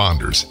 first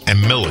responders,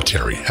 and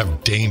military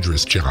have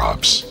dangerous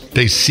jobs.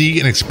 They see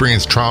and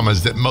experience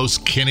traumas that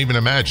most can't even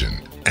imagine.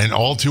 And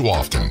all too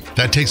often,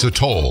 that takes a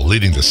toll,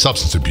 leading to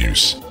substance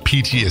abuse,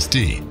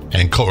 PTSD,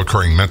 and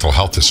co-occurring mental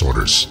health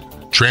disorders.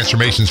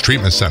 Transformations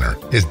Treatment Center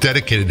is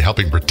dedicated to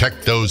helping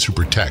protect those who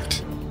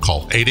protect.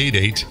 Call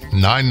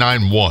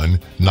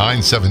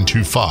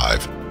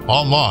 888-991-9725.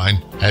 Online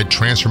at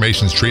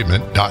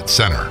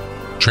transformationstreatment.center.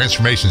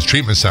 Transformations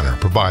Treatment Center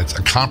provides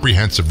a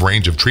comprehensive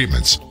range of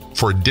treatments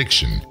for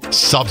addiction,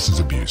 substance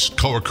abuse,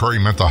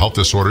 co-occurring mental health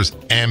disorders,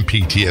 and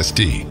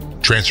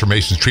PTSD.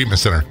 Transformations Treatment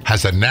Center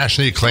has a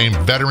nationally acclaimed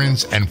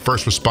veterans and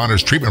first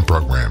responders treatment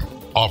program,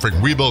 offering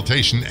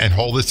rehabilitation and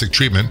holistic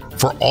treatment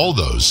for all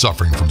those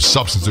suffering from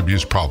substance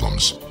abuse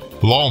problems.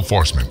 Law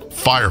enforcement,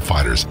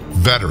 firefighters,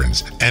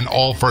 veterans, and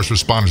all first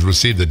responders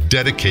receive the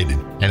dedicated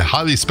and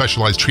highly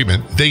specialized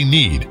treatment they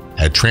need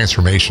at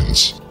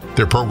Transformations.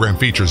 Their program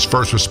features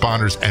first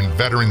responders and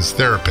veterans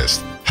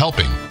therapists,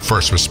 helping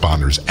first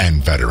responders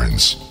and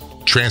veterans.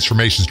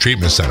 Transformations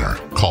Treatment Center.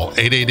 Call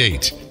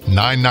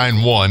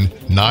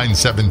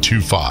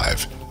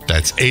 888-991-9725.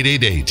 That's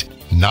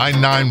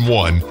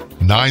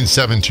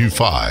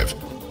 888-991-9725.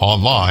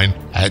 Online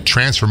at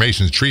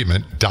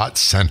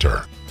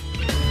transformationstreatment.center.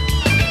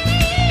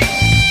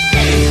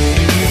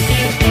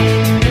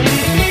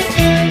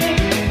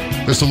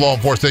 This is the Law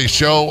Enforcement Today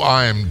Show.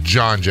 I am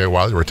John J.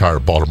 Wiley,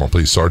 retired Baltimore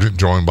Police Sergeant,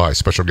 joined by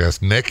special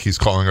guest Nick. He's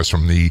calling us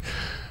from the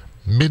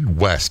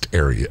Midwest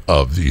area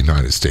of the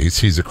United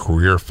States. He's a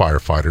career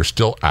firefighter,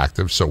 still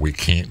active, so we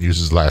can't use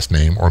his last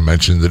name or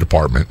mention the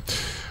department.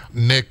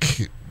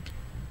 Nick,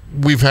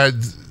 we've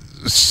had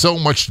so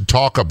much to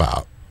talk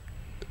about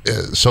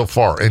so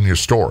far in your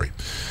story.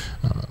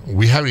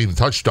 We haven't even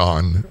touched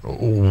on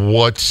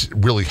what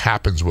really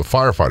happens with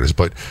firefighters,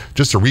 but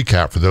just to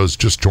recap for those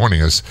just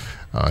joining us,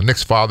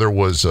 Nick's father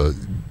was a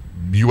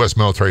U.S.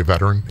 military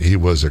veteran. He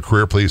was a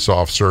career police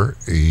officer.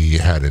 He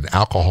had an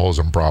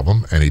alcoholism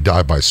problem, and he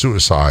died by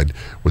suicide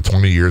with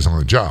 20 years on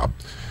the job.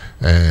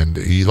 And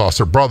he lost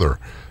a brother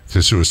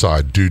to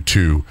suicide due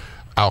to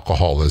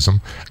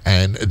alcoholism,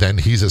 and then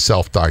he's a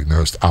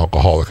self-diagnosed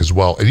alcoholic as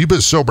well. And you've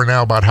been sober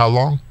now about how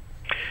long?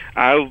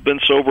 I've been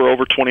sober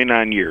over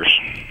 29 years.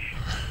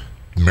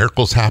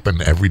 Miracles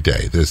happen every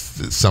day.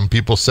 Some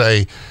people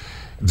say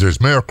there's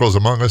miracles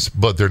among us,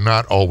 but they're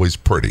not always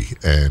pretty.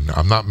 And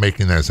I'm not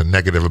making that as a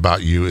negative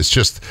about you. It's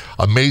just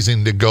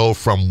amazing to go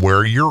from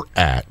where you're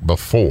at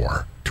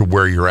before to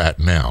where you're at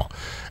now.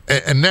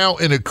 And now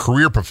in a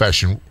career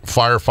profession,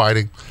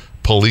 firefighting,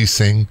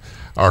 policing,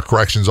 our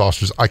corrections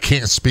officers. I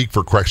can't speak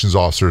for corrections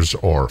officers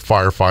or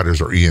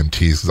firefighters or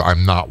EMTs because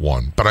I'm not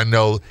one. But I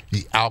know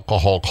the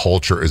alcohol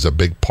culture is a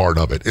big part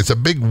of it. It's a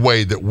big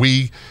way that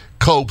we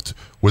coped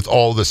with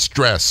all the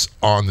stress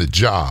on the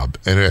job,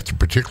 and after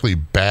particularly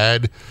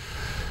bad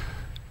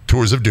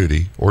tours of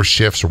duty or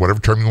shifts or whatever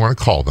term you want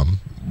to call them,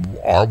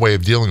 our way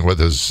of dealing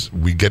with it is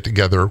we get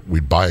together,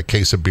 we buy a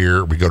case of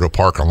beer, we go to a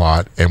parking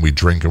lot, and we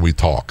drink and we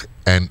talk.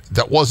 And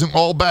that wasn't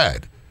all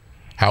bad.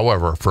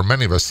 However, for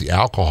many of us, the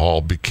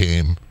alcohol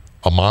became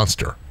a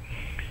monster.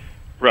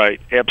 Right,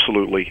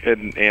 absolutely,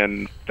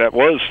 and that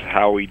was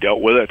how we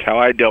dealt with it, how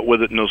I dealt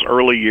with it in those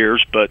early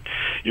years. But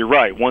you're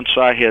right, once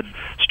I had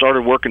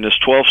started working this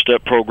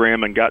 12-step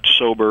program and got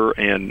sober,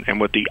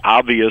 and with the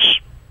obvious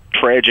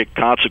tragic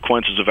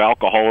consequences of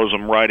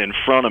alcoholism right in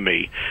front of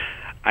me,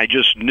 I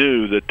just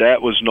knew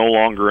that was no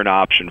longer an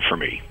option for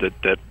me,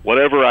 that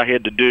whatever I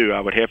had to do, I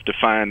would have to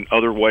find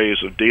other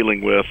ways of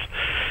dealing with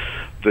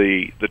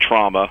the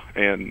trauma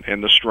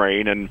and the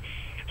strain. And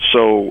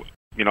so,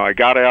 you know, I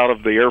got out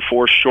of the Air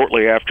Force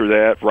shortly after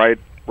that, right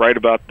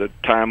about the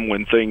time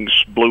when things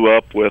blew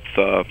up with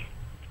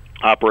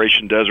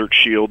Operation Desert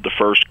Shield, the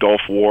first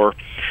Gulf War.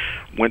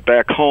 Went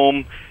back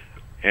home,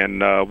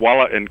 and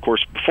and of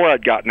course, before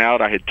I'd gotten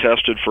out, I had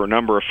tested for a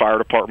number of fire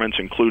departments,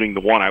 including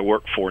the one I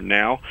work for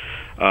now.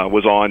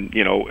 Was on,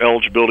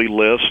 eligibility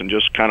lists and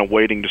just kind of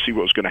waiting to see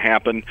what was going to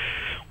happen.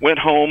 Went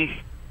home,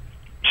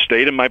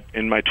 stayed in my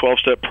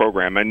 12-step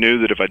program. I knew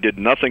that if I did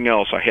nothing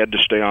else, I had to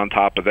stay on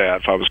top of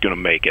that if I was going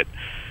to make it.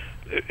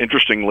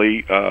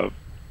 Interestingly,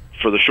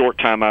 for the short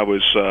time I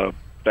was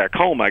back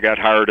home, I got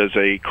hired as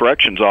a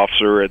corrections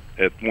officer at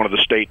one of the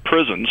state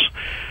prisons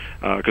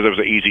because it was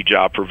an easy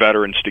job for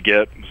veterans to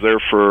get. I was there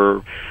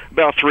for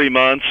about 3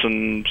 months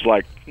and was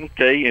like,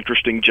 okay,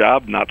 interesting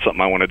job, not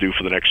something I want to do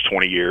for the next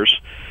 20 years.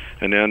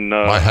 And then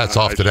my hat's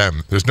off to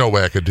them. There's no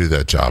way I could do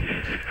that job.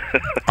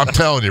 I'm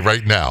telling you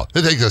right now,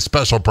 it takes a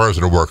special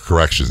person to work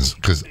corrections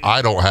because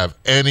I don't have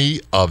any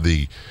of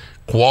the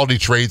quality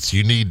traits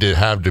you need to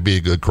have to be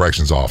a good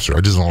corrections officer. I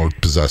just don't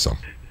possess them.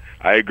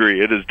 I agree.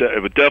 It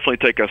would definitely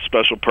take a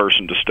special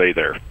person to stay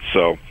there.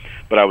 So,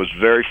 but I was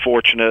very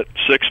fortunate.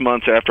 6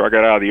 months after I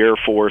got out of the Air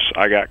Force,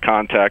 I got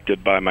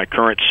contacted by my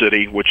current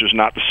city, which is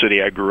not the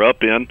city I grew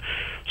up in.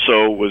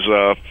 So it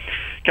was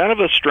kind of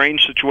a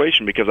strange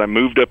situation because I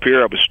moved up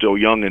here. I was still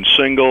young and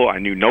single. I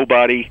knew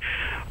nobody.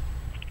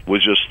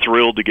 Was just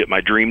thrilled to get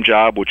my dream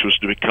job, which was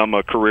to become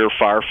a career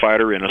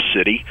firefighter in a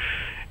city,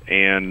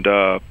 and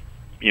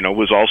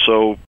was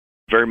also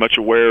very much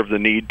aware of the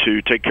need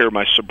to take care of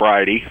my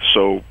sobriety.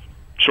 So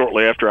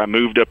shortly after I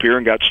moved up here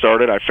and got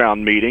started, I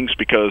found meetings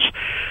because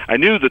I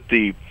knew that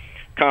the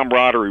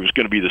camaraderie was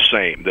going to be the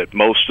same, that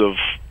most of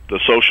the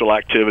social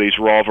activities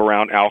revolve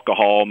around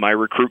alcohol. My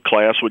recruit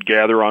class would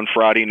gather on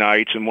Friday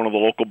nights in one of the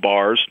local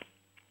bars.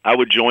 I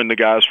would join the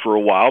guys for a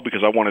while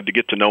because I wanted to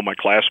get to know my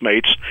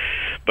classmates,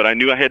 but I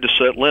knew I had to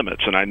set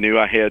limits, and I knew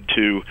I had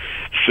to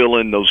fill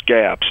in those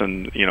gaps.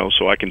 And,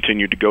 so I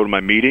continued to go to my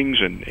meetings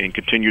and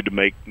continued to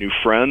make new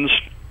friends.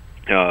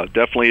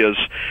 Definitely as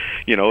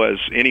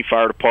any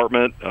fire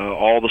department,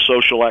 all the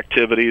social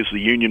activities, the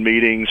union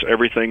meetings,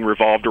 everything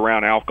revolved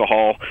around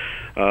alcohol.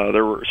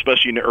 There were,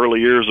 especially in the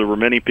early years, there were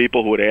many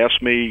people who would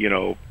ask me,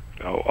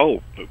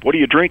 oh, what are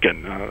you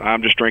drinking?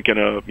 I'm just drinking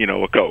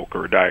a Coke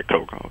or a Diet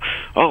Coke.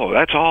 Oh,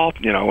 that's all,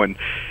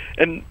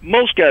 and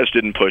most guys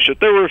didn't push it.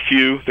 There were a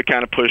few that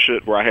kind of push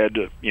it where I had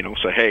to,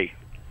 say, hey,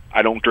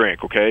 I don't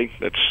drink, okay?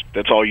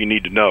 That's all you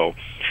need to know.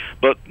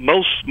 But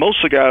most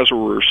of the guys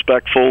were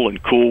respectful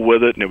and cool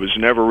with it, and it was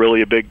never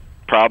really a big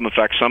problem. In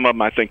fact, some of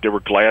them, I think they were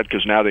glad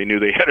because now they knew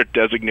they had a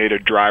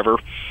designated driver.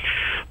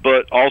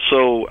 But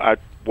also,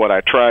 what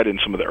I tried in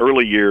some of the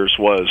early years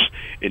was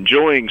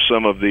enjoying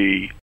some of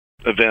the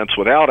events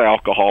without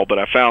alcohol, but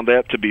I found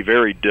that to be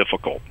very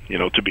difficult,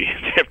 to be,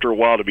 after a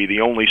while, to be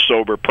the only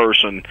sober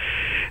person.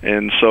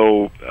 And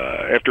so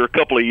after a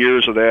couple of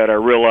years of that, I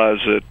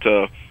realized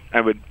that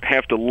I would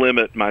have to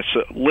limit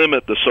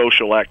the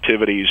social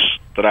activities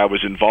that I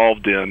was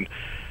involved in,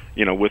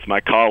 with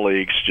my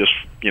colleagues, just,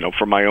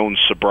 for my own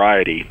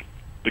sobriety,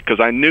 because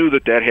I knew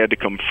that had to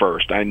come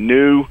first. I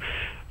knew,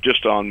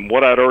 just on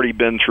what I'd already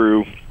been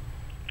through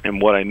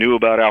and what I knew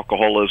about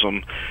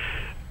alcoholism,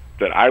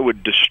 that I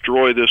would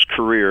destroy this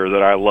career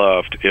that I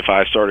loved if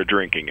I started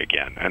drinking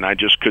again, and I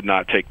just could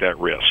not take that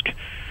risk.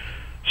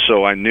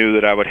 So I knew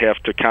that I would have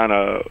to kind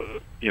of,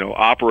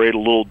 operate a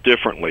little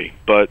differently.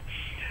 But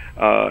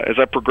as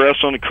I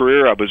progressed on the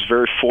career, I was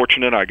very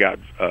fortunate. I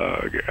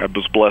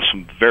was blessed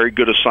with very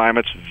good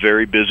assignments,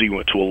 very busy,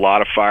 went to a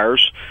lot of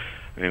fires,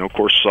 and of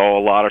course saw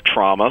a lot of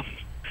trauma.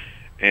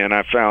 And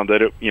I found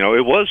that it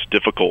was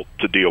difficult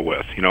to deal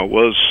with. It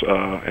was,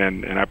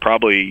 and I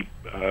probably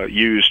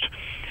used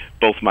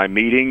both my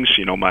meetings,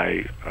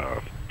 my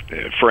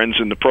friends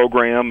in the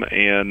program,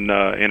 and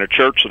in a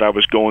church that I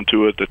was going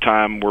to at the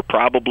time were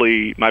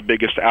probably my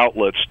biggest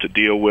outlets to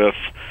deal with,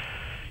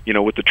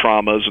 with the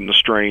traumas and the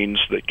strains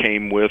that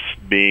came with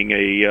being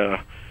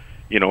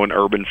an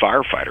urban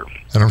firefighter.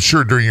 And I'm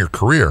sure during your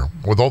career,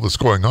 with all this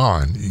going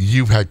on,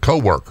 you've had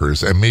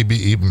coworkers and maybe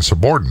even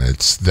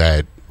subordinates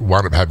that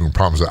wound up having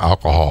problems with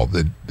alcohol.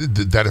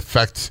 Did that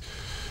affect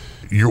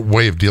your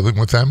way of dealing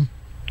with them?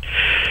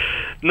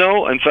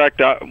 No, in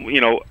fact,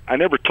 I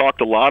never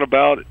talked a lot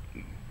about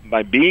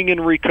my being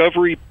in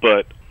recovery,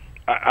 but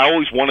I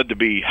always wanted to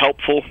be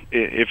helpful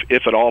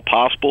if at all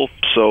possible.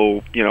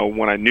 So,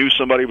 when I knew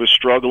somebody was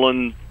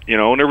struggling,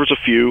 and there was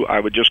a few, I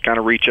would just kind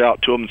of reach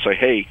out to them and say,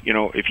 hey,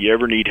 if you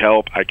ever need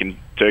help, I can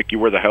take you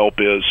where the help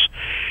is.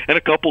 And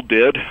a couple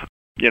did.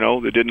 They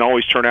didn't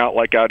always turn out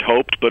like I'd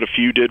hoped, but a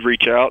few did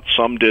reach out.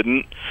 Some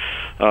didn't.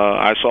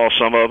 I saw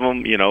some of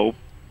them,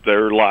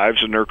 their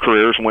lives and their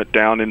careers went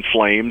down in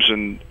flames,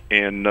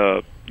 and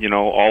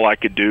all I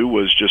could do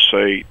was just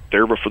say,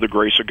 there, but for the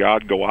grace of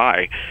God, go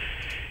I.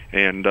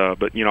 And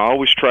but I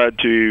always tried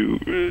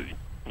to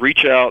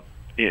reach out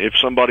if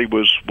somebody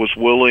was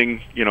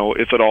willing,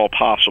 if at all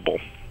possible.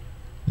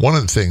 One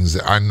of the things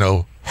that I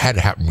know had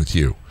happened with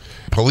you,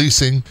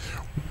 policing,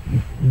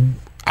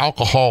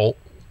 alcohol,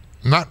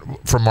 not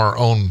from our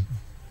own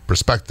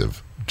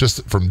perspective,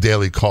 just from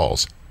daily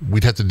calls.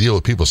 We'd have to deal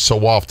with people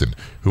so often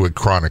who had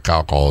chronic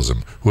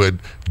alcoholism, who had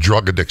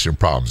drug addiction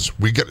problems.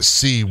 We get to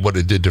see what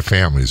it did to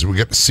families. We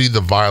get to see the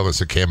violence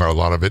that came out of a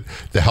lot of it,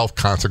 the health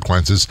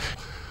consequences.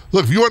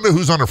 Look, if you want to know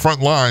who's on the front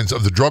lines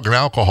of the drug and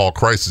alcohol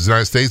crisis in the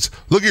United States,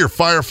 look at your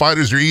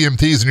firefighters, your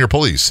EMTs, and your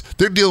police.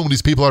 They're dealing with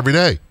these people every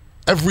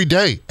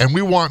day. And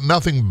we want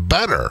nothing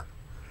better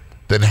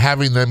than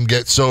having them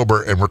get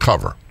sober and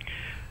recover.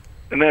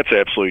 And that's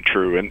absolutely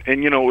true. And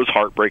it was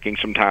heartbreaking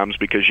sometimes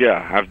because,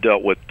 I've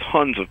dealt with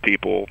tons of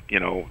people,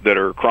 that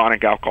are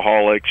chronic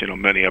alcoholics.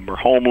 Many of them are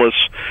homeless,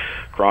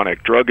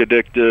 chronic drug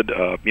addicted.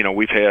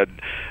 We've had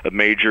a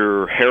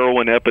major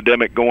heroin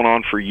epidemic going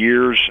on for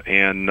years.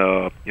 And,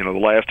 the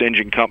last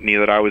engine company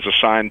that I was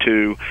assigned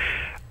to,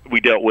 we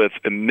dealt with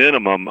a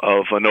minimum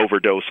of an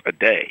overdose a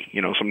day,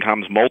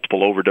 sometimes multiple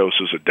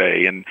overdoses a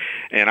day. And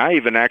I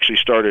even actually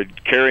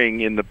started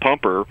carrying in the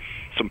pumper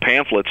some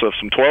pamphlets of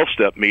some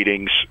 12-step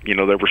meetings,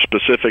 that were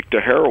specific to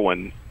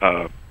heroin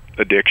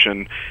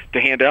addiction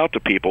to hand out to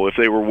people if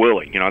they were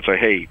willing. I'd say,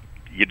 hey,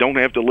 you don't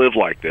have to live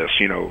like this.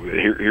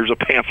 Here's a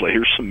pamphlet,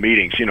 here's some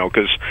meetings,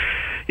 because,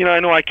 I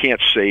know I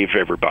can't save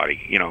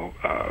everybody,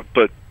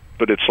 but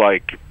it's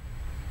like,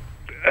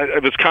 I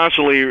was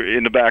constantly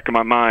in the back of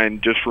my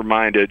mind just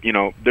reminded,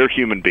 they're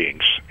human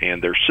beings,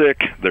 and they're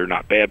sick. They're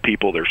not bad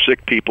people. They're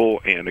sick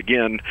people. And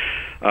again,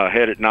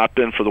 had it not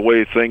been for the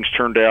way things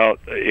turned out,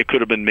 it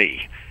could have been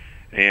me.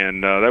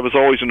 And that was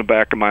always in the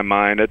back of my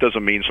mind. That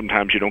doesn't mean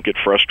sometimes you don't get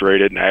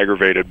frustrated and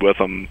aggravated with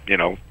them.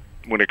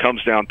 When it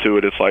comes down to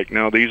it, it's like,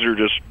 no, these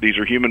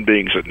are human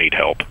beings that need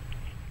help.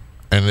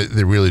 And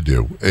they really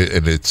do.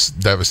 And it's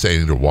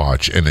devastating to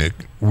watch, and it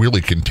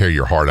really can tear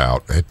your heart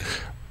out. And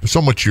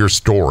so much of your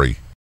story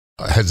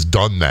has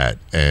done that,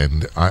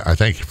 and I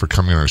thank you for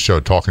coming on the show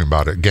talking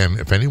about it. Again,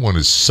 if anyone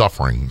is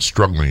suffering,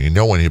 struggling, you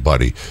know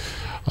anybody,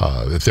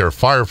 if they're a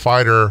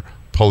firefighter,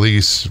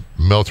 police,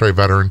 military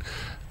veteran,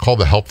 call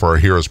the Help for Our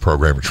Heroes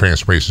program at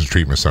Transformations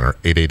Treatment Center,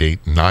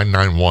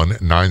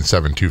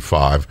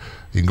 888-991-9725.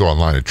 You can go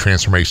online at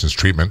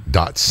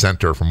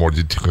transformationstreatment.center for more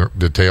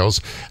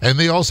details. And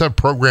they also have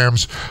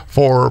programs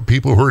for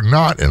people who are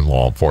not in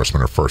law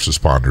enforcement or first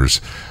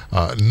responders.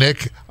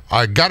 Nick,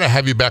 I got to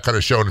have you back on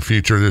the show in the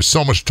future. There's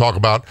so much to talk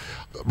about.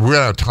 We're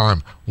out of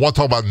time. I want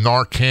to talk about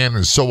Narcan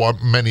and so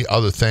many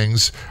other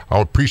things.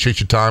 I appreciate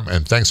your time,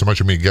 and thanks so much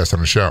for being a guest on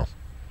the show.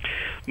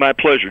 My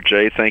pleasure,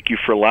 Jay. Thank you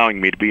for allowing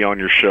me to be on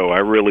your show. I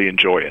really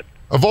enjoy it.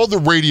 Of all the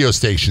radio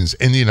stations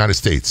in the United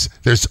States,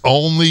 there's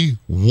only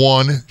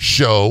one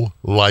show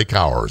like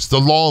ours, the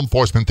Law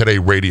Enforcement Today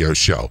radio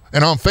show.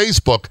 And on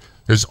Facebook,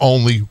 there's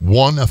only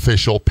one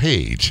official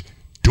page.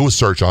 Do a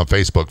search on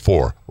Facebook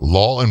for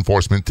Law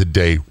Enforcement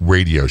Today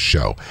Radio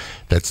Show.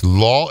 That's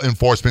Law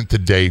Enforcement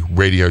Today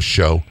Radio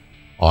Show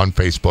on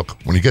Facebook.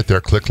 When you get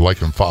there, click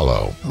like and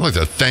follow. I'd like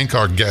to thank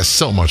our guests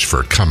so much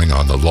for coming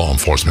on the Law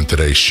Enforcement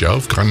Today Show.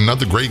 We've got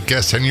another great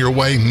guest heading your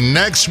way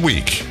next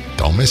week.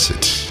 Don't miss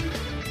it.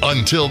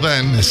 Until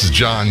then, this is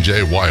John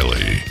J.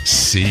 Wiley.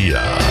 See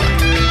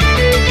ya.